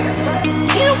private.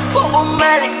 He don't fuck with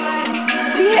money.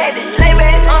 We had to lay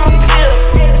back on the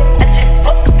pills. I just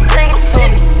fucked the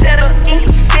plane, settle in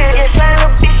the field. Yeah, slide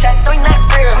little bitch, I know you not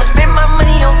real. I'ma spend my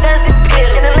money on dozen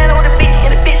pills. In Atlanta with a bitch,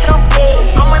 and the bitch don't pay.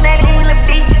 I'm on that in the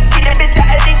beach. Get that bitch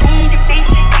out of the heat, the beach.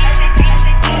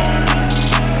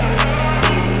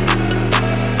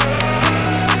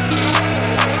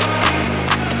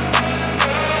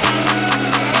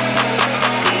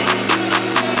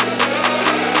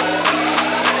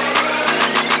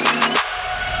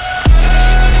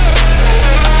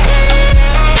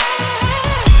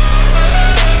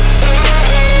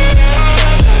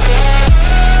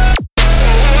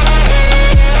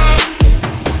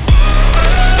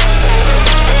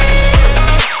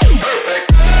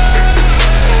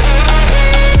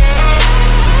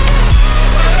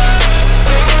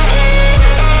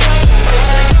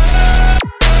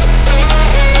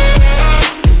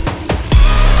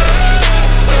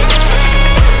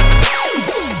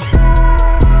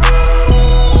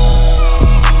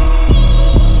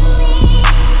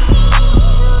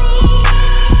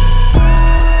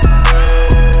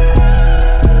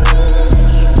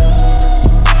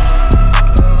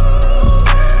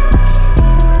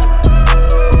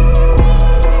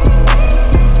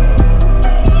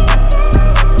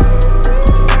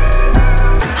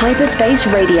 Hyperspace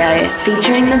Radio,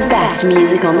 featuring the best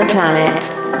music on the planet.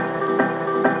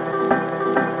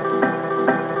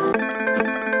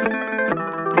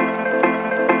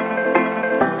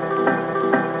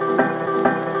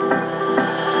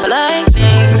 Like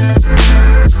me,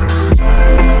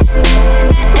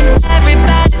 and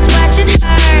everybody's watching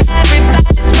her.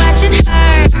 Everybody's watching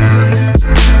her.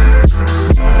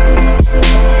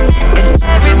 And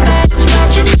everybody's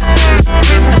watching her.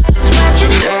 Everybody's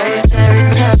watching her. Is there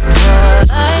a temper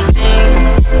like me?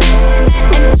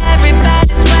 And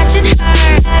everybody's watching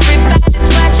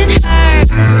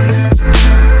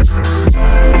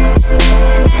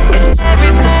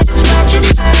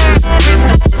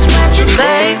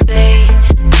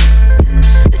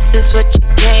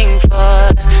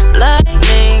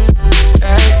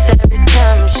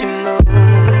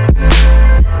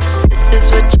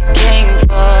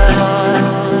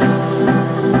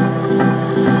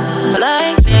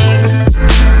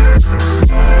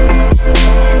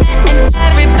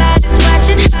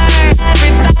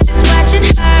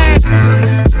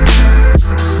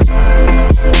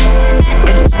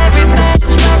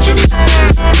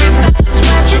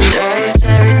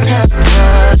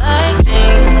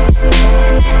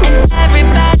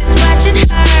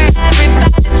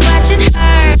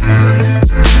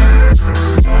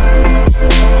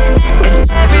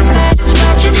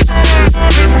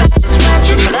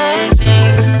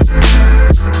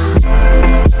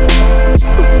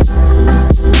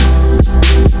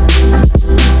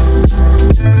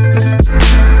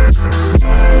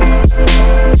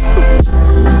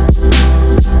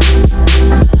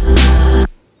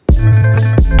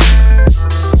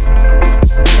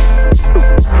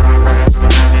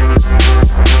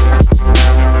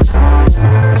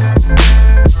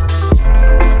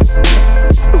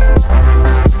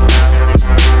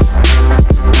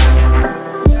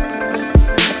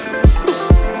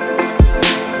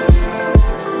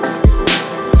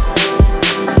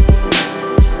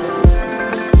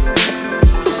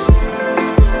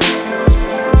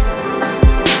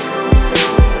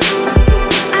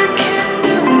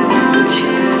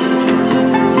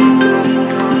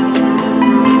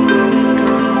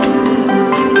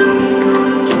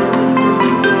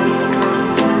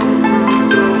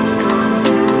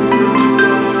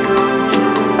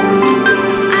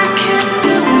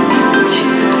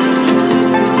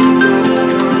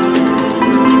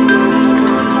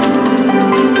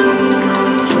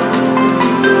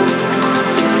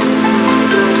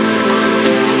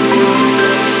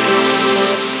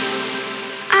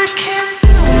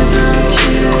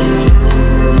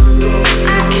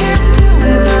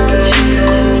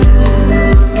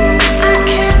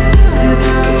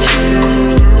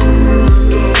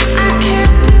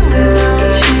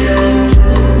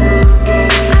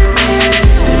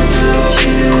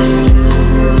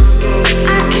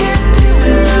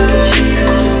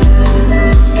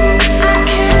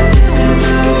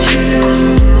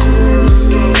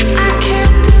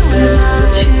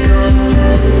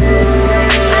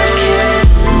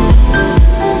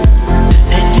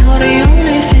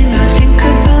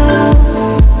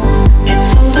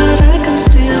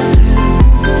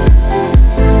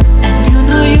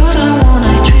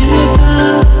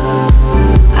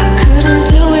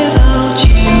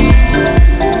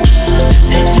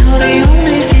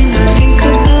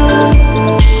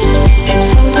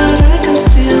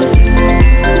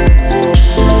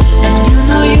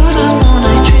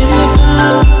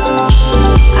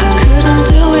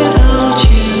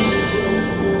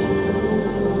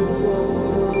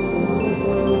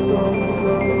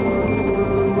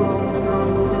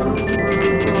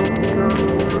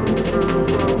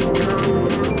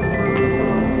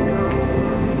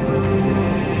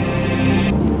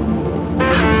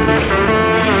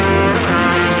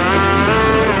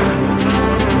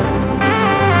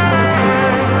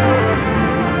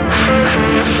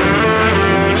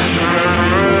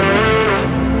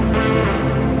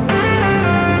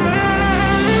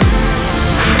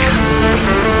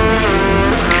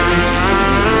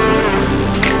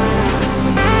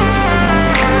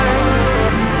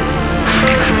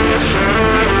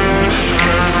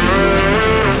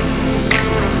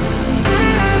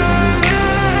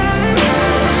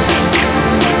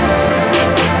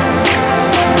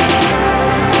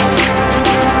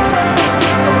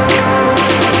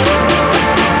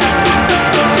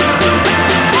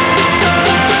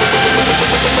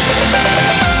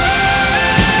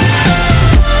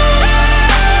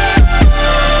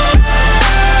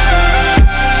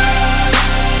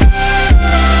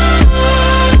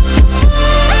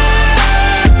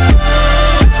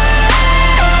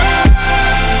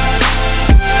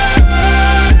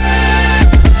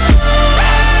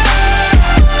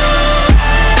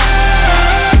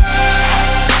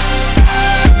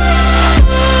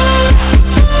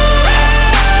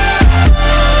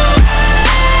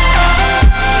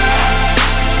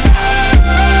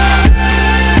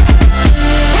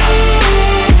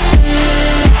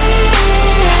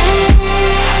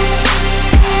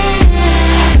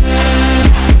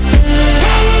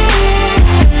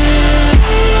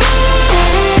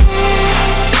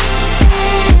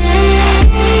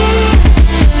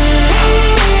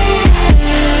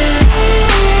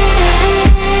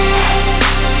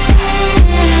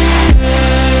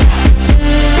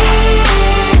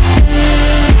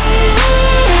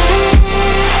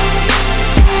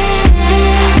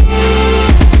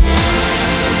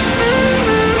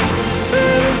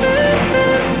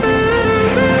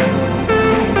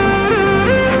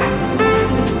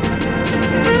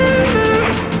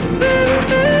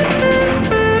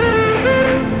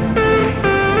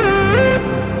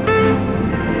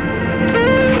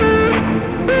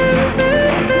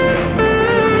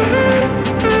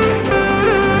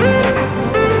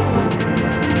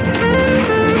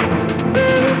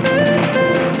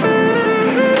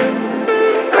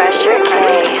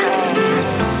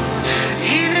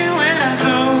Even when I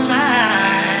close my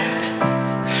eyes,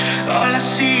 all I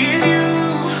see is you.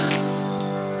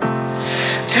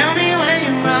 Tell me when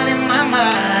you run in my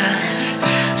mind,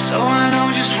 so I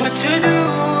know just what to do.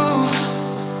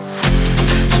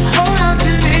 So hold on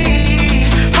to me,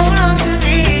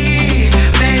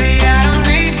 baby. I don't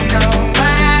need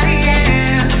nobody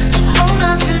else. So hold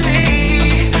on to me,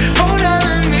 hold on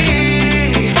to me,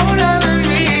 hold on to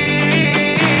me.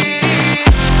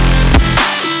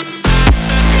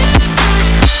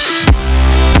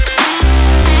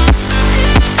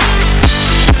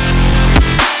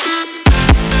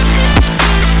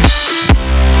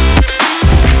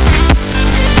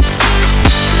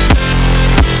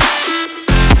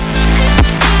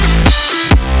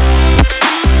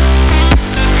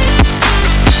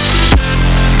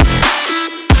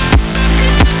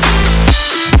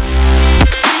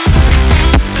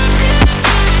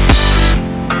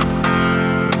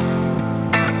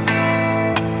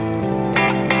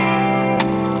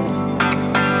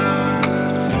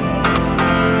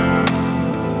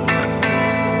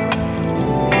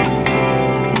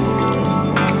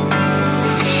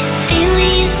 Been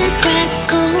with you since grad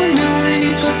school, no one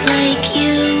else was like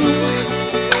you.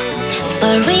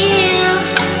 For real,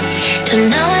 don't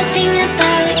know a thing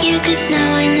about you, cause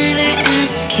now I never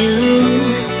ask you.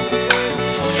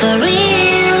 For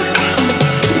real,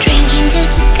 drinking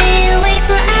just to stay awake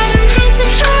so I don't have to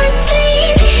fall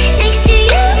asleep next to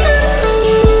you.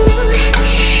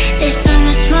 There's so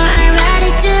much more I'd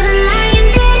rather do than lie in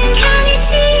bed and counting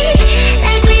sheep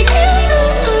like we do.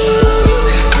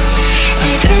 I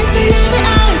dance another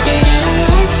hour, but I don't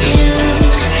want to.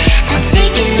 I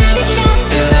take another shot,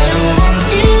 still I don't want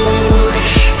to.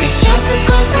 The shots and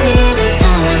squats are never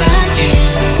fun without you.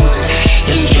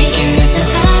 You're drinking isn't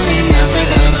fun enough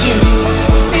without you.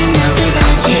 Enough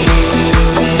without you.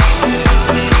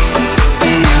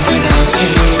 Enough without you.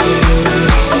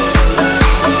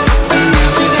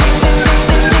 Enough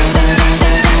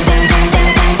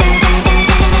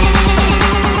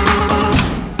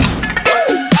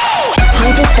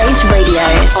Hyperspace Radio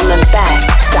on the best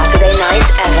Saturday night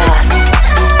ever.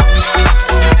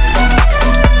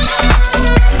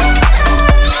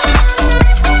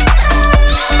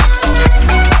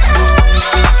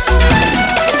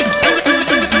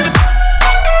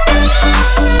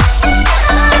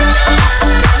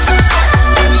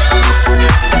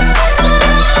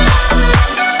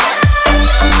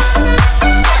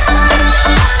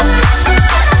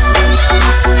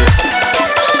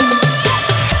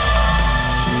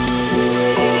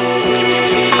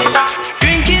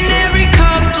 Drinking every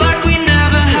cup like we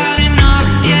never had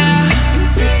enough, yeah.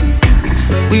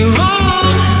 We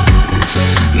rolled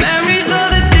memories of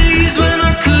the days when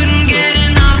I couldn't get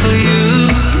enough of you.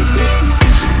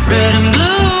 Red and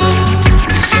blue,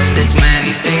 there's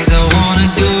many things I wanna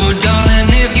do, darling.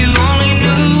 If you only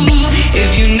knew,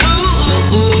 if you knew.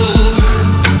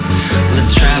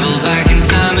 Let's travel back in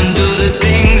time and do the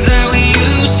things that we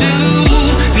used to.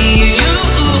 Me and you.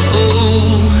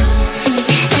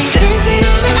 There's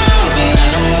another hour, but I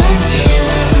don't want to.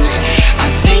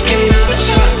 I'll take another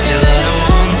shot, still I don't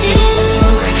want to.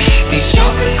 These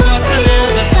shots and squats are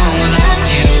never fun without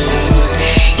you.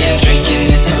 Yeah, drinking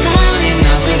isn't fun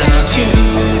enough without you.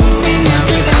 Enough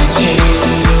without you.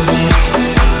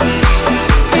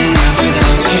 Enough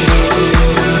without you.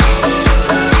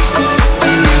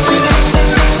 Enough without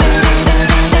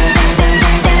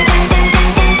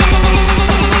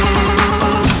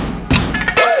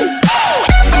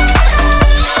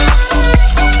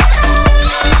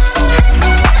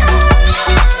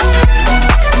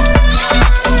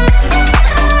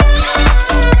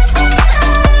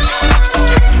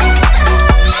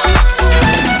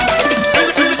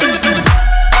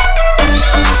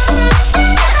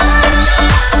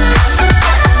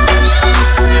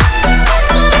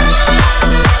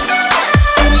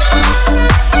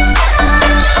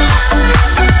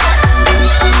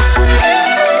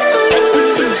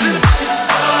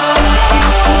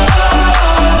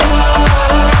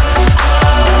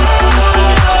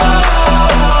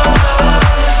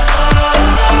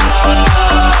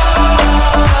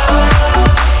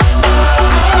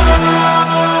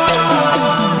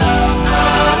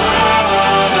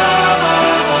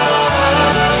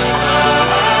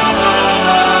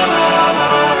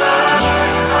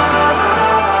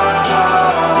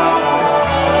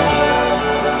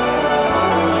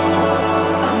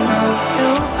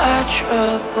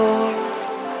trouble,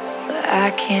 but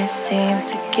I can't seem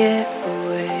to get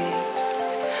away.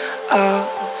 All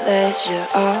the pleasure,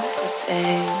 all the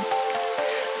pain.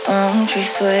 Palm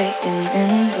trees swaying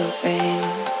in the rain.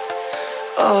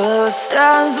 All those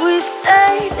times we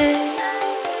stayed in,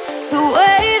 the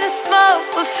way the smoke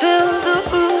would fill the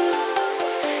room,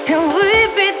 and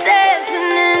we'd be dancing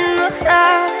in the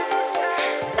clouds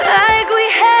like we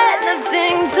had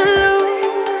nothing to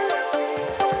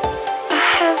lose. I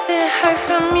haven't heard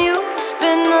from you, it's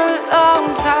been a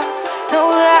long time.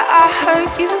 Know that I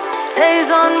hurt you,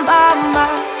 stays on my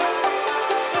mind.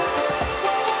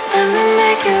 Let me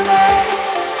make it right.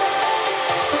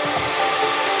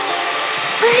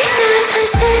 We never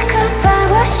said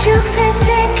goodbye. What you've been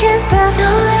thinking about?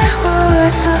 Know that we're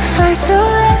worth a fight, so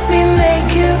let me make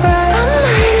it right. I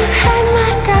might have had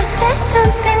my doubts, said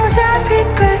some things I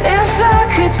regret. If I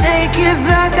could take it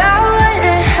back, I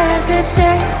wouldn't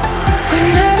hesitate. We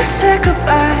never said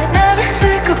goodbye, never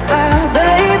said goodbye.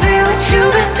 Baby, what you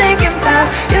been thinking about?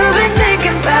 You've been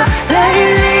thinking about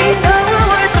lately. No one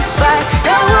worth the fight,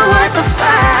 no one worth the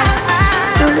fight.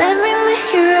 So let me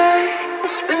make it right.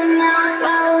 It's been a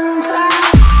long time.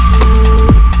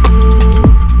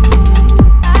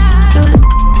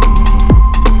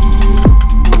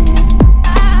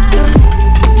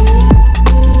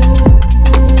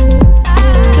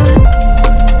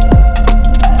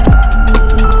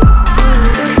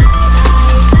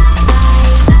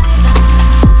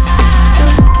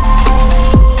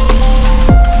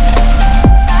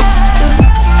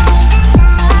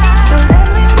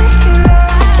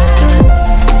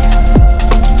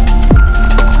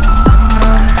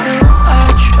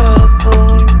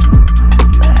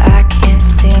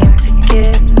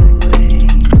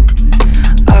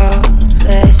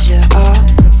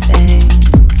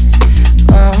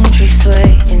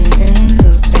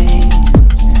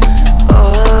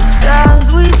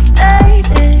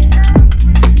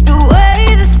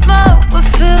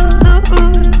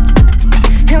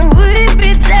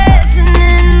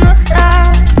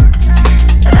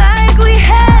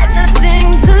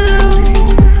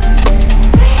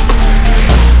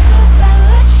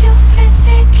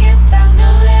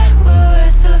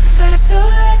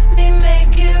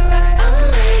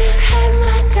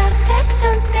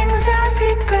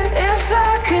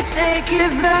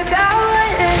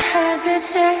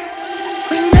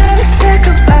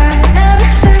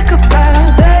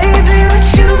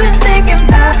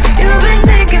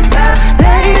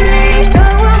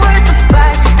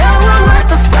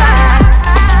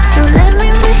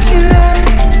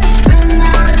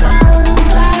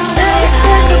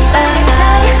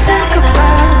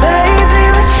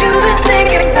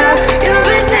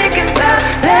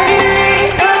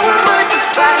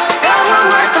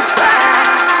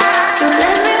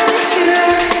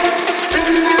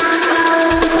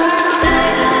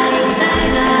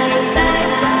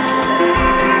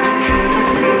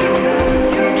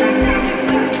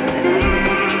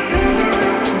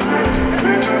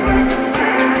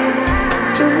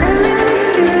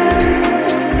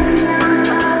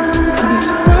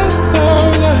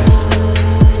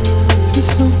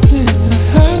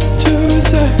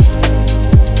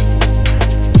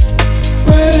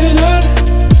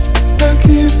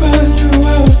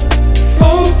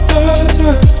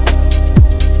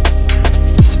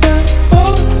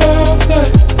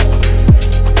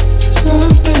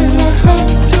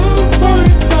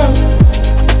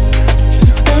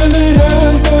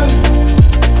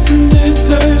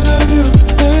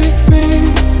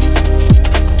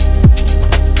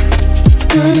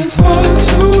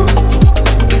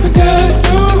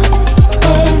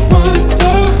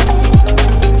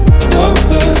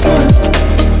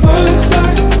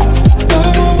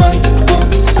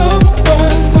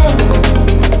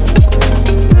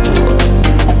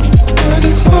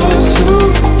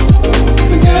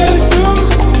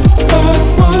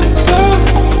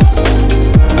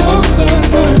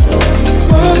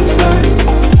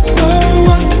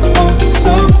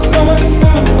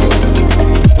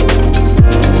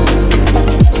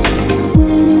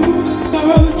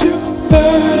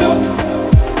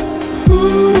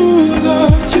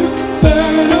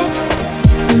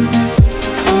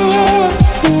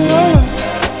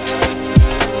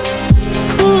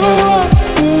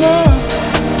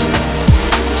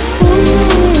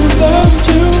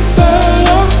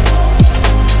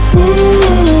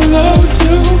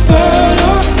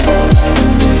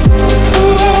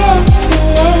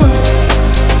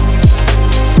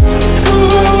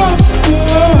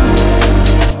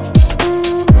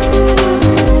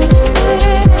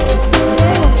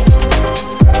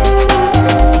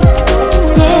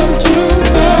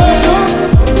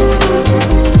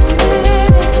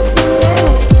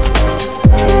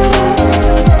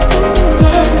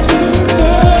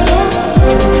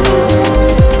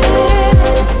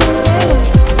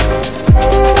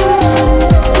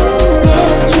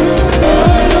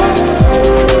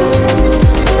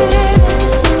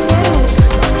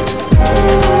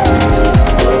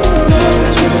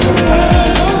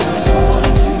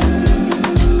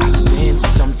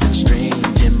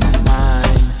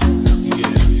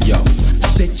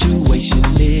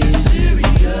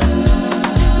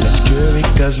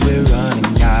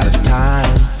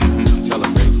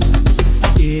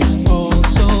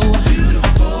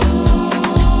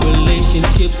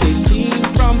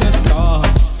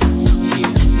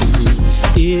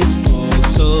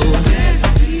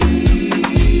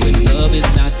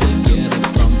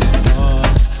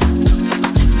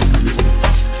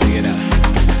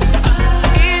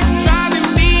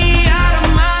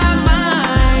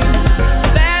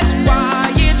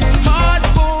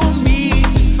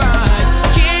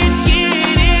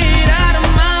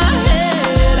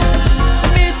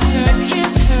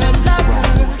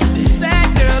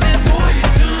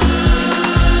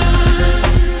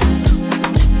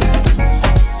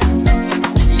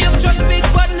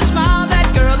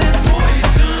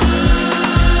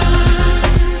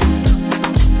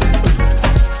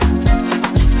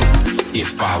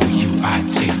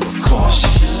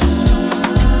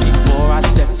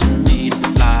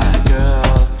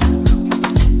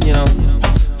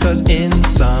 'cause in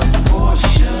some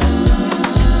portion,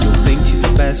 you'll think she's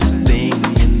the best thing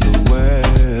in the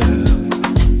world.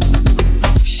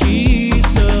 She's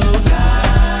so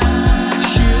nice,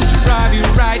 she'll drive you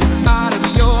right out of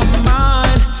your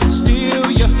mind, steal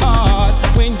your heart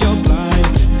when you're blind.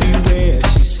 Beware,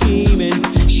 she's scheming,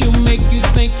 she'll make you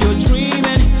think you're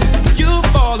dreaming. You'll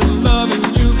fall in love and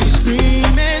you'll be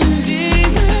screaming,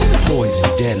 demon. Poison,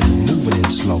 deadly, moving in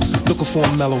slow. Looking for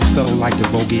a mellow fellow like the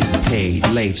vote getting paid,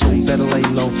 laid, so better lay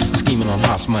low. Scheming on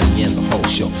Hot's money and the whole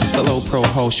show. Fellow pro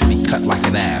hoe should be cut like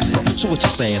an afro. So what you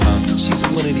saying, huh? She's a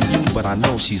winner to you, but I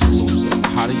know she's a loser.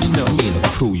 How do you know? Me and the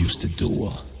crew used to do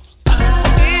her.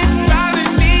 It's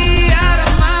driving me out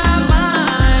of my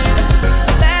mind.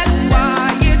 That's why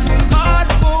it's hard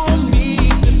for me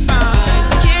to find.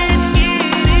 Can't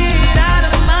get it out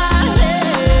of my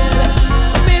head.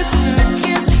 Miss her,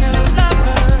 kiss her, love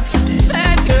her.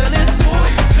 That girl is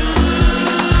poison.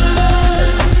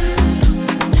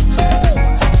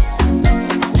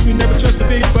 You never trust a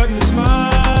big button to smile.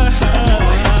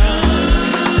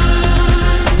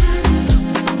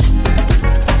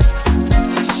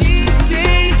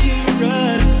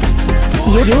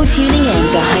 You're tuning in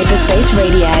to Hyperspace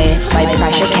Radio by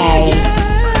Pressure K.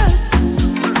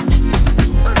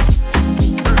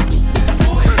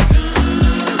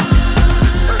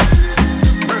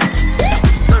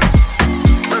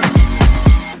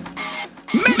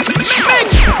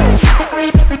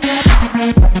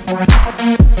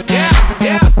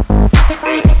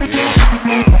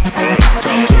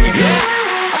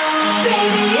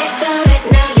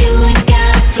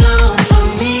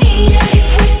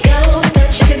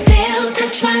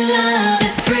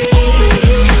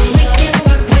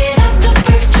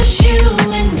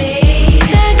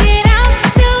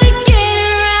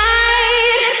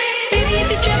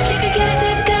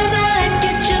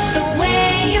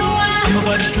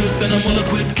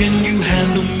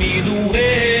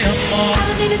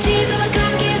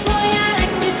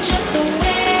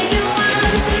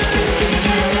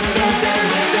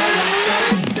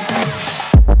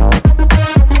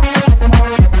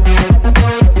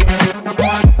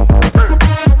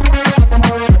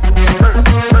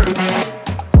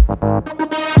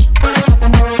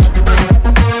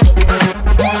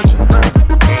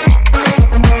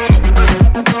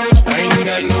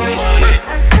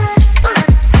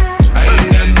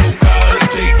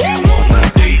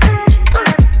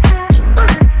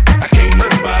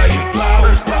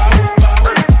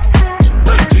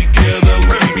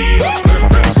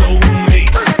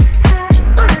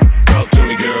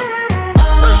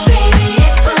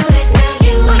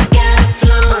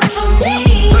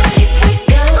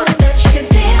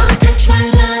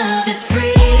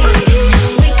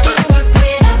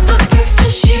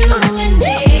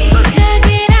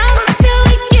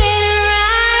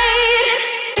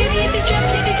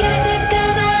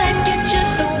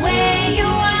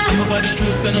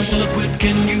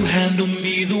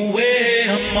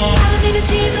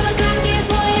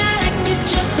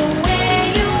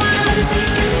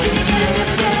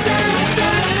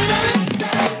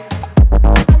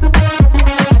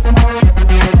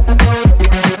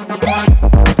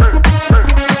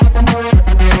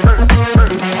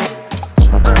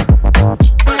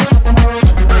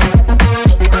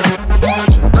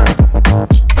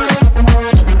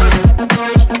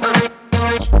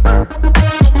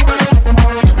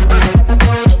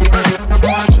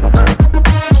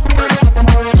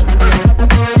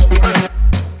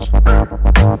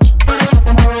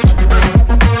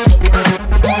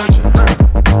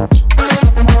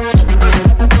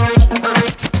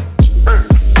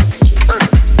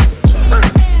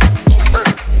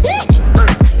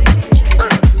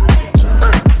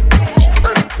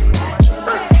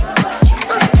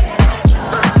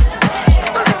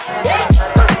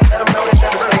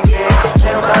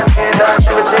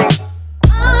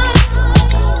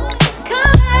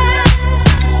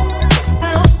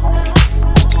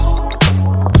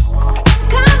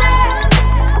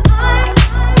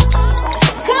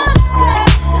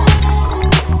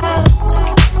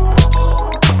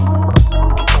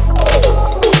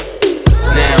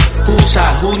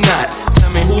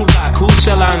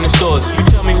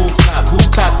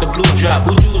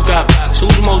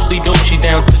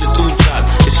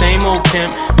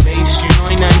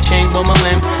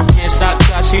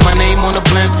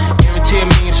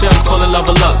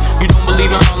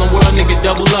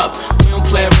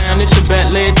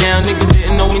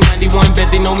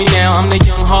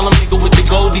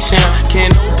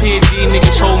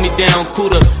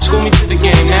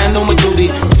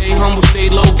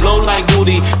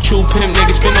 True pimp,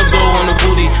 niggas finna go on the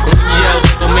booty. When you yell,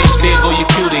 don't make stay go your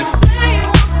cutie.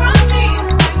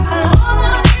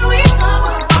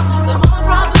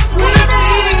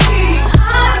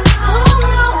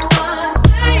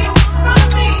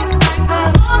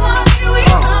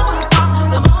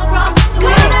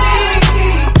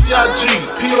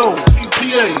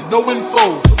 DEA, no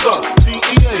info for the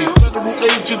DEA. Federal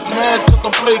agents mad cause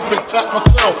I'm flagrant. Tap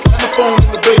myself and the phone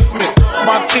in the basement.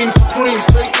 My team supreme,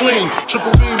 stay clean.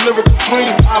 Triple B, lyrical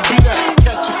dream, I'll be that.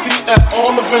 Catch a seat at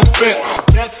all events bent.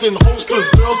 Gats in holsters,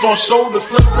 girls on shoulders.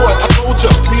 Playboy, I told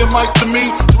ya, me and Mike's to me,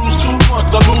 lose too much,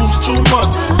 I lose too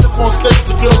much. Step on stage,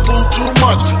 the girls boo too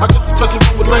much. I guess it's cause you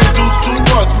roll with lame dudes too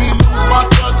much. Me lose my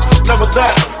touch, never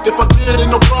that. If I did,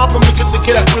 ain't no problem to get the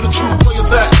cat where the true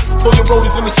players at. Throw your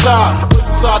rollies in the sky,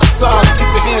 wave side to side, keep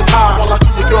your hands high while I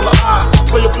give your girl an eye.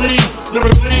 Player please,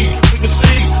 lyrically, we can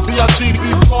see B.I.G. be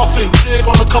flossing, jig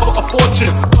on the cover of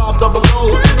Fortune, 500.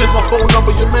 Here's my phone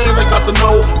number, your man ain't got to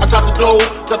know. I got the dough,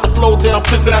 got the flow down,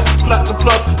 pizzazz, platinum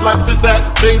plus, like Fizzat,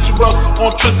 dangerous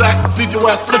on Trizax, leave your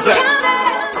ass Fizzat.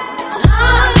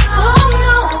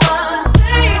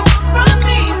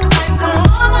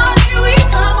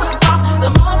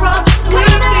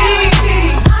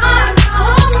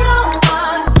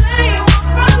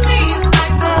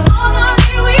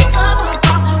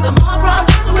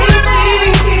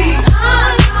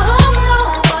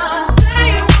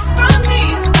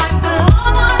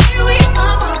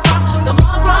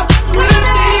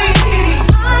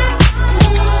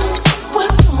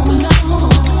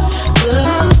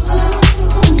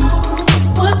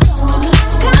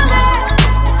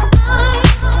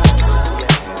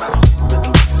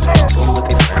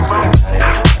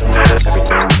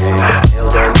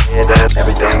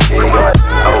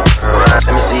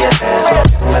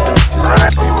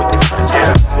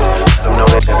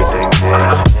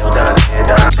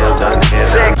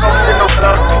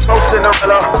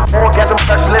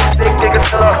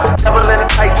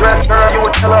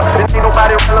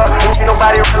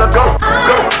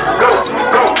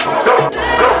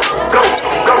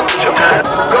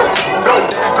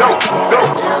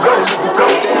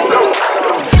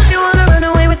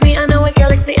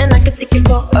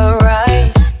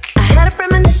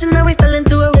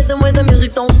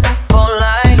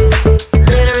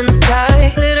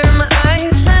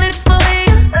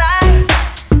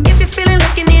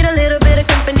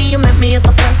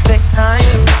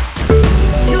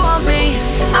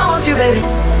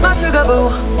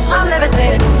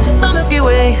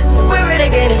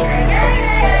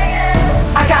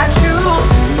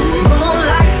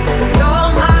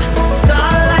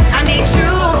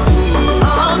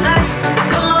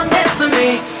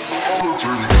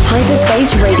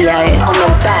 Hyperspace Radio on the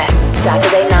best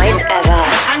Saturday night ever.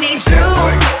 I need you.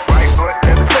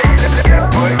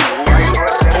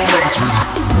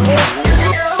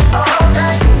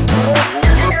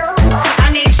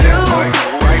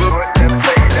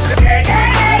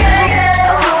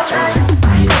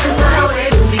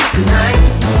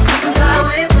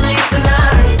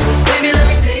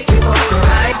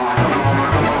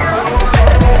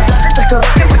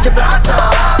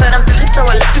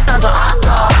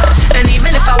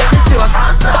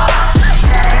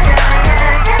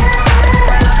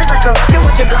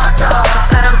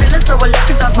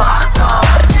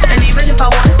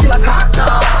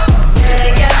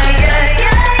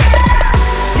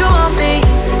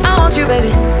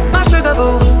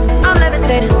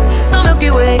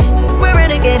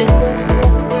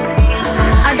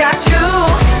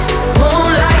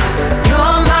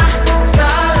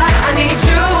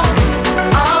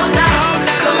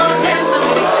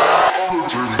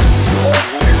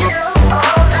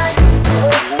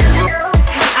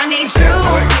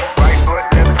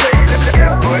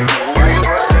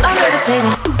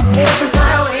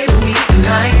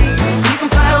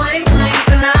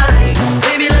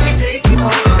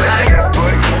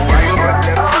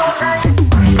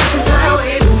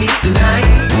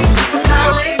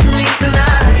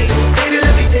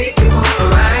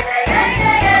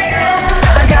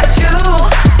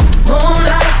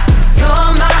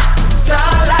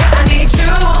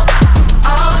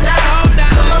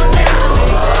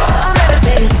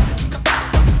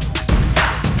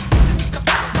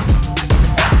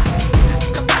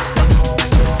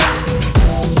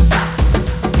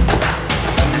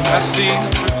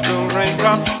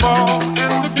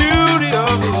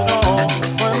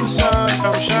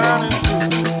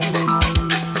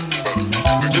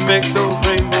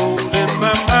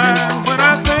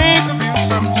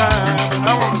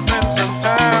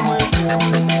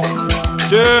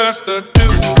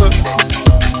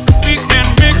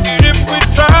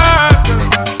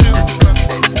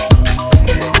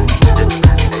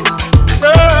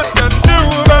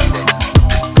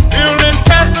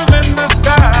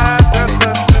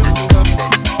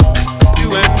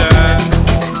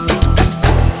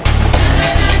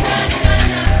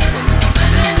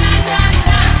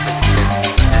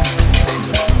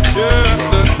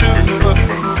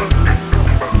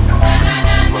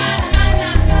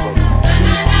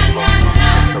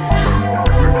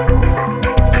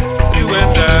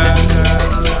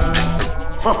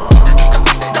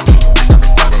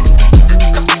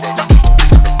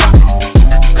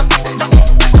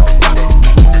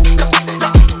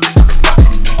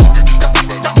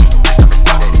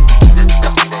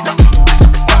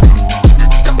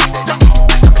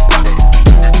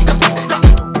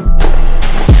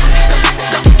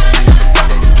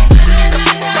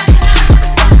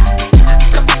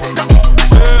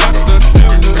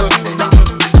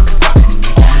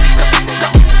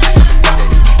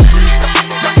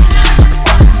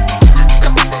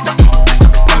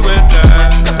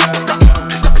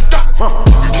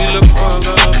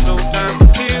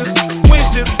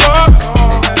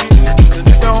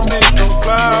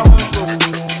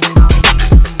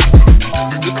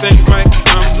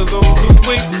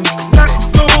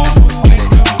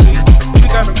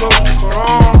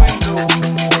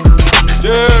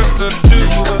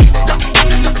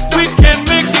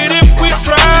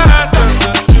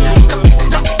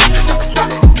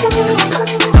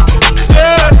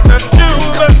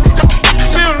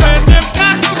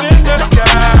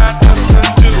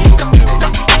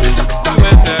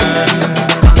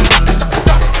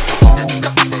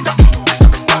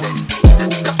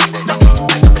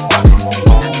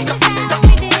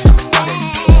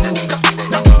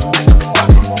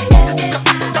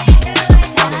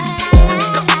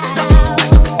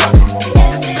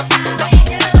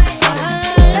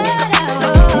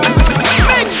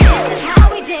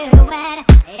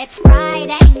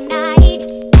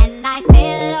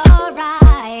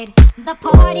 the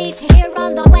parties here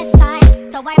on the west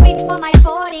side. So I reach for my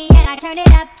 40 and I turn it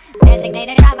up.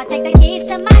 Designated driver, take the keys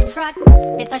to my truck.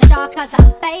 Hit the shawl cause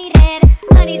I'm faded.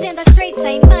 Honey's in the streets,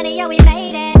 say money, yo, we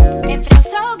made it. It feels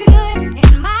so good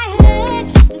in my hood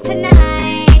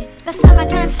tonight. The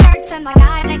summertime skirts and the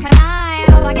guys ain't connive.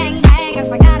 All the gangbangers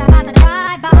forgot about the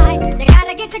drive-by. You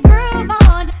gotta get your groove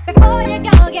on before you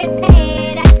go get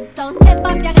paid. So tip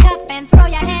up your cup and throw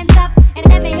your hands up and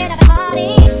let me hear the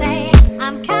party say,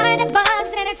 I'm kinda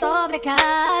buzzed and it's all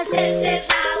because this is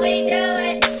how we do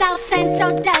it. South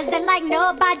Central does it like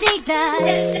nobody does.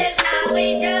 This is how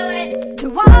we do it. To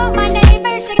all my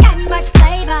neighbors, you got much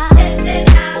flavor. This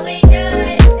is how we do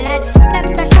it. Let's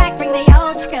flip the track, bring the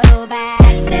old school back.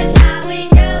 This is how we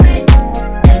do it.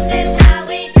 This is how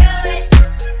we do it.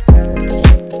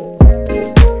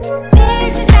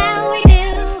 This is how we do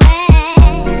it.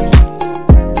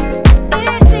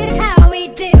 This is how we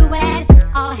do it.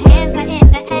 All hands are in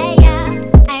the air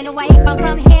and wave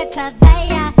from here to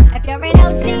there. If you're an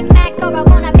OG Mac or a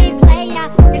wannabe player,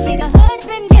 you see the hood's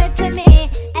been good to me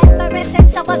ever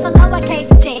since I was a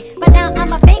lowercase G. But now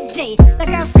I'm a big G. The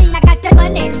girls see I got the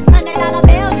money, $100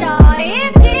 bills, y'all.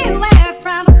 If you were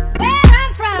from where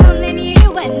I'm from, then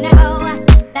you would know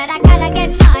that I gotta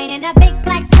get mine in a big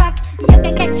black truck. You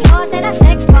can get yours in a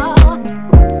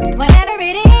 6'4". Whatever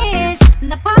it is,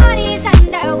 the party's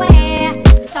underway.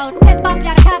 So tip up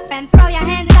your cup and throw your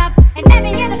hands up and let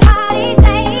me hear the party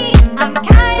say, I'm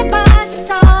kinda buzzed, it's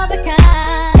all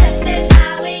because this is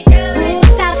how we do it. Ooh,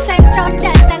 South Central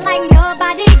does it like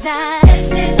nobody does.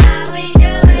 This is how we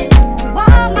do it. To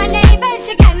all my neighbors,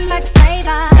 you got much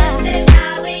flavor. This is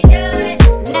how we do it.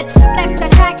 Let's flip the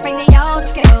track, bring the old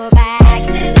school back.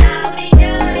 This is how we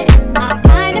do it. I'm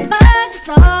kinda buzzed, it's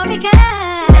all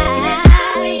because this is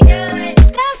how we do it.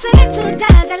 South Central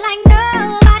does it like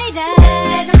nobody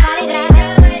does. Nobody does.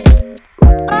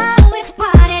 Oh, it's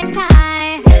party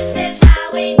time. This is how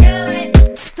we do it.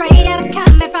 Straight up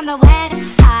coming from the west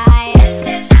side.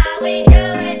 This is how we do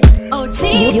it. Oh,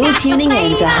 geez, You're tuning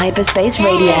in to Hyperspace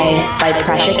Radio by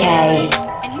Pressure K.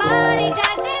 and money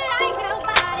does it like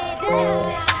nobody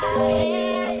does.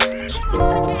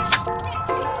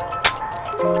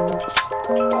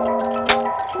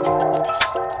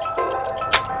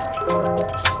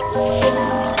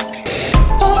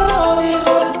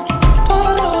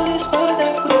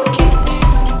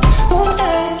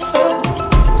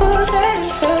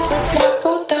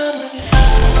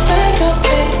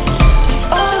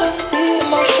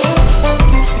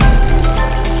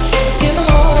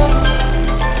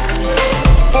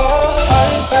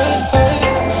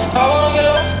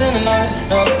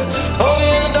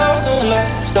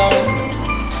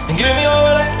 Give me your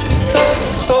electric touch,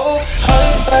 oh,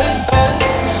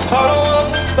 I don't wanna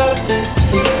think about this,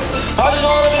 I just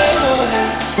wanna be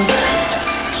yours.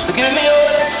 So give me your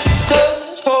electric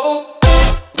touch, oh.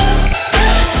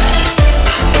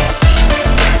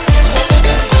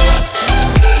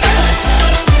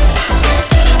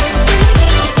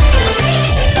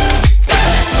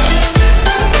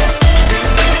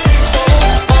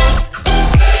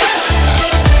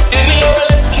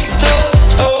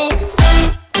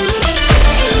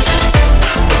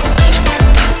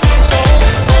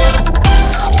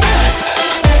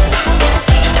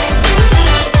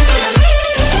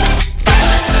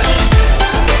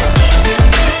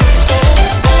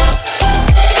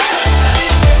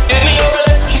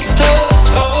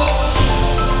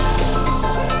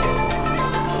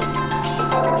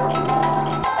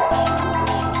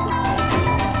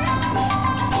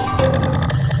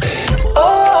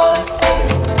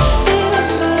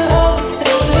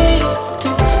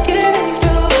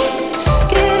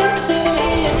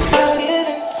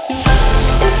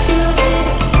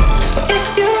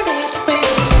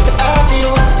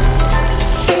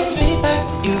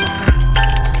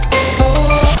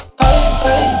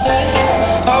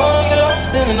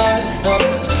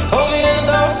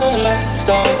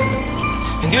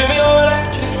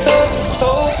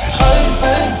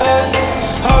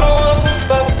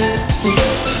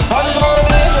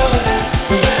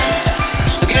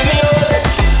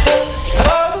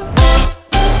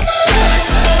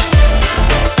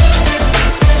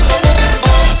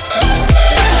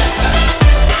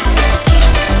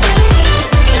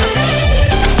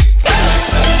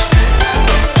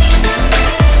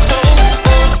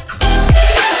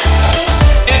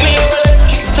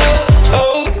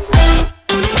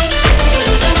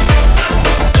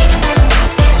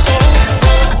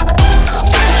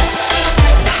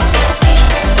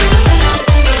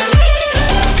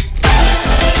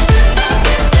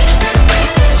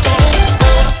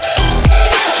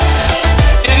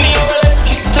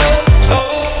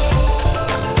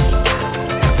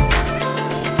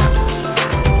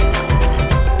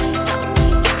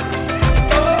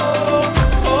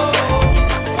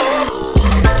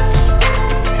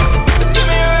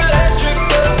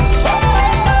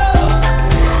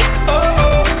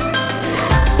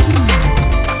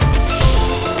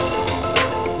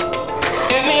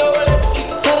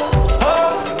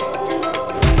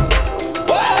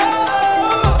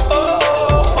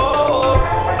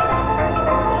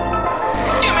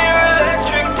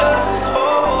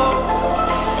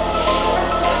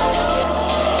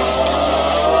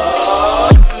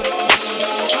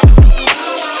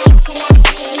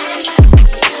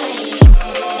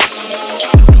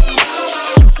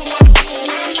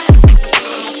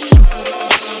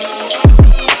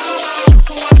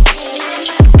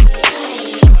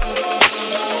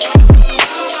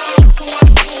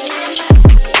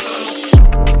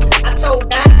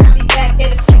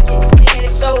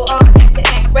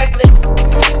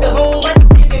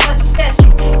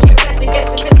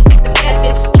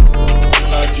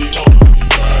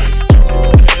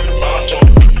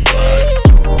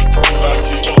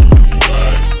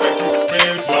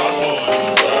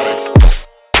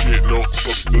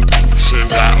 substitution.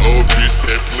 Got a bitch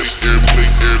that play every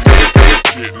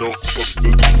shit, no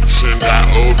substitution. Got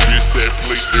a bitch that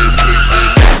play every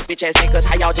Bitch ass niggas,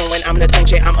 how y'all doing? I'm the tune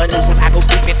shit, I'm a nuisance. I go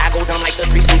stupid, I go dumb like the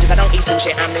Three Stooges. I don't eat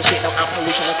sushi, I'm the shit, no, I'm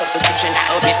pollution, no substitution. Got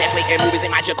a bitch that play movies in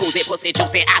my jacuzzi, pussy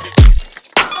juicy.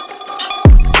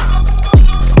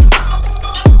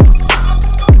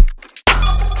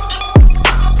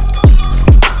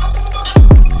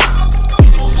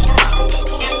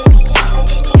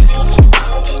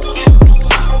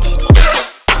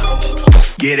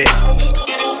 Get it.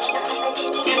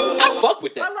 I fuck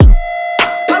with that.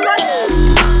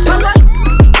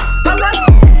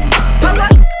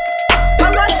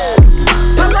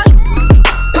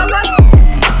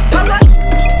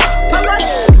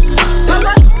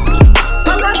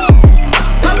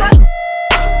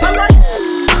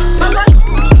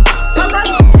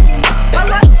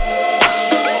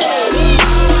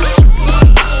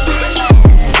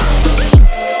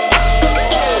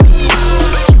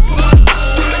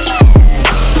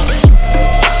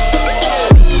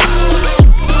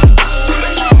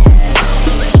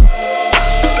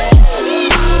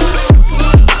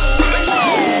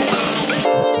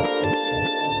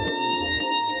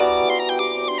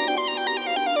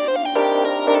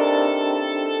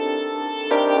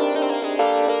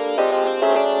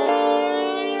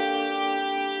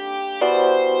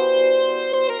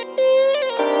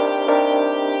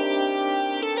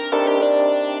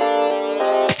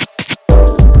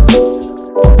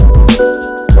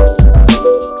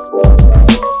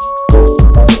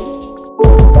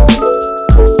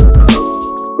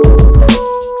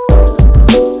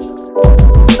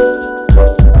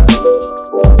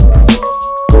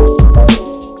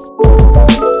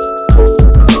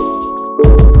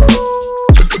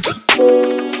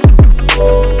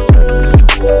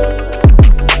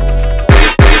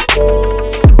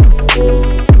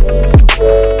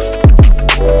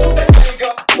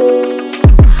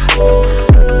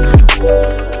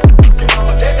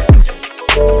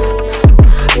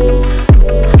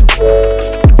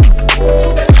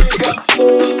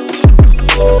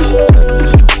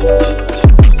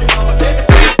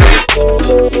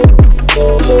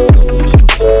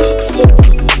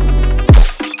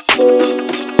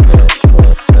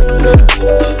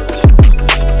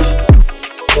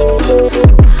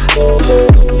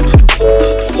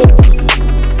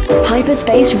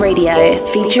 Hyperspace Radio,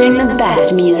 featuring the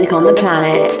best music on the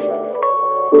planet.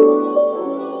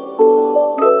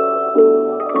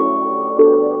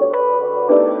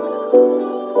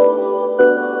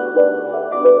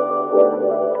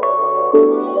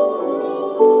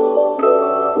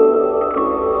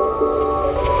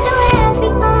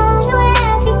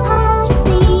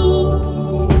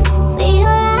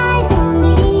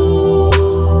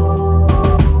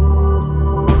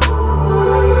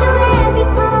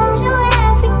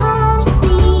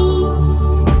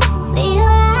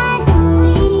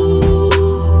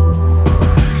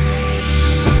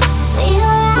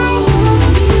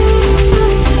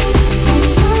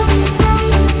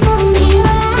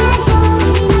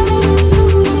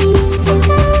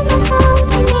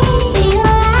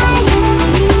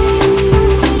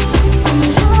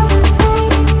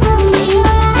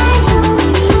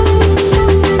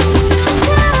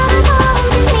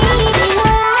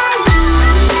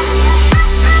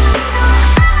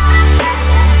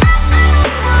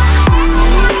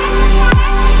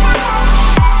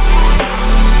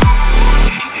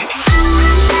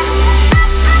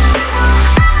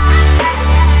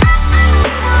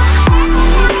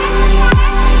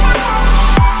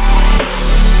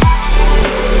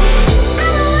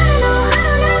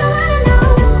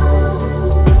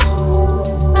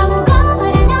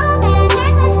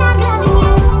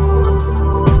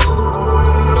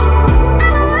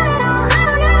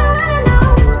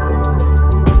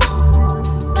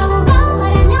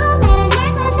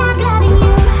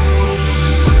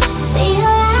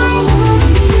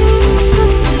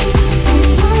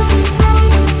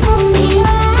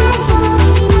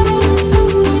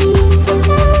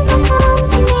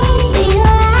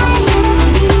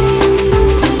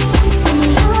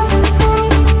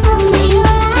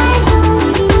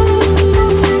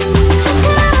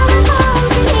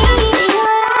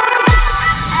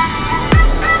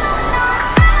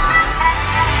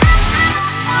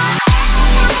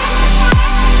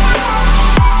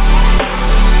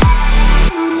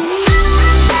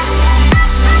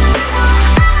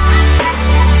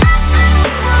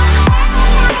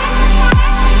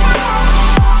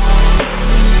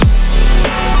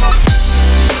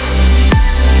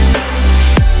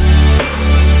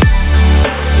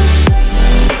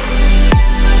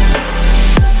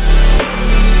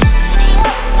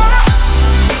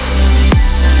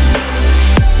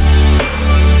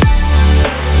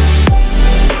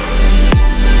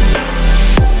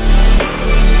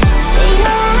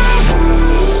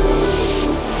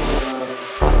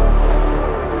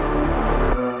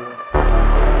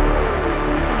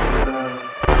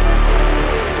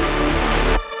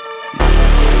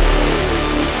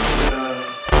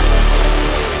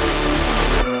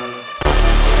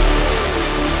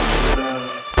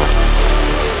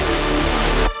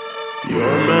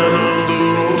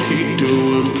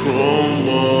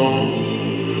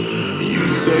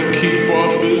 said keep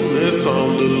our business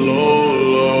on the low,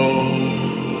 low.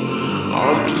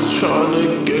 I'm just trying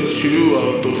to get you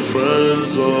out the friend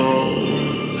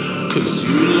zone, 'cause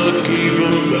you look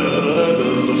even better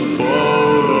than the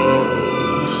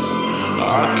photos.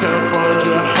 I can't find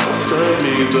your house, send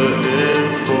me the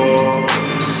info.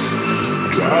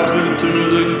 Driving through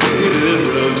the gated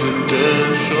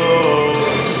residential,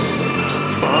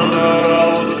 found out I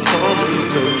was coming,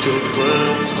 sent your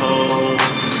friends home.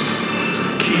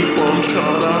 Keep on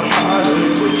trying to hide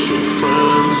it, but your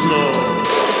friends know.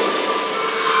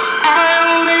 I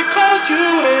only call you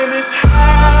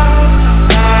anytime,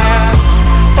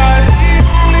 but the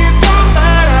only time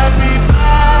that I be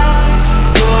by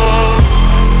your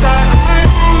side. I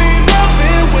only love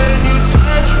it when you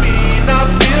touch me, not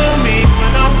feel me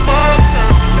when I'm fucked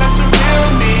up. That's a real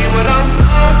me. When I'm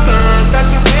fucked up,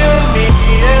 that's a real me.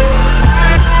 Yeah.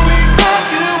 I only call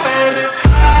you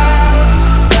anytime,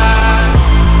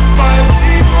 but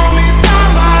the only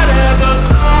time I'd ever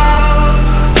call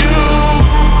you.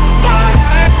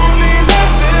 I only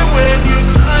love it when you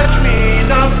touch me,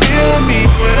 not feel me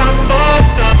when I'm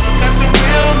fucked up. That's a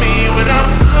real me. When I'm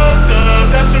fucked up,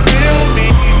 that's a real me,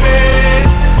 babe.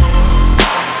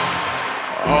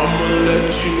 I'ma let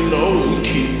you know and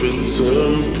keep it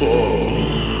simple.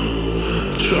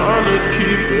 Tryna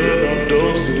keep it up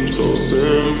don't seem so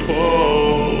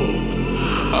simple.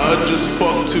 I just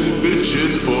fucked 2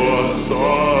 bitches before I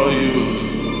saw you.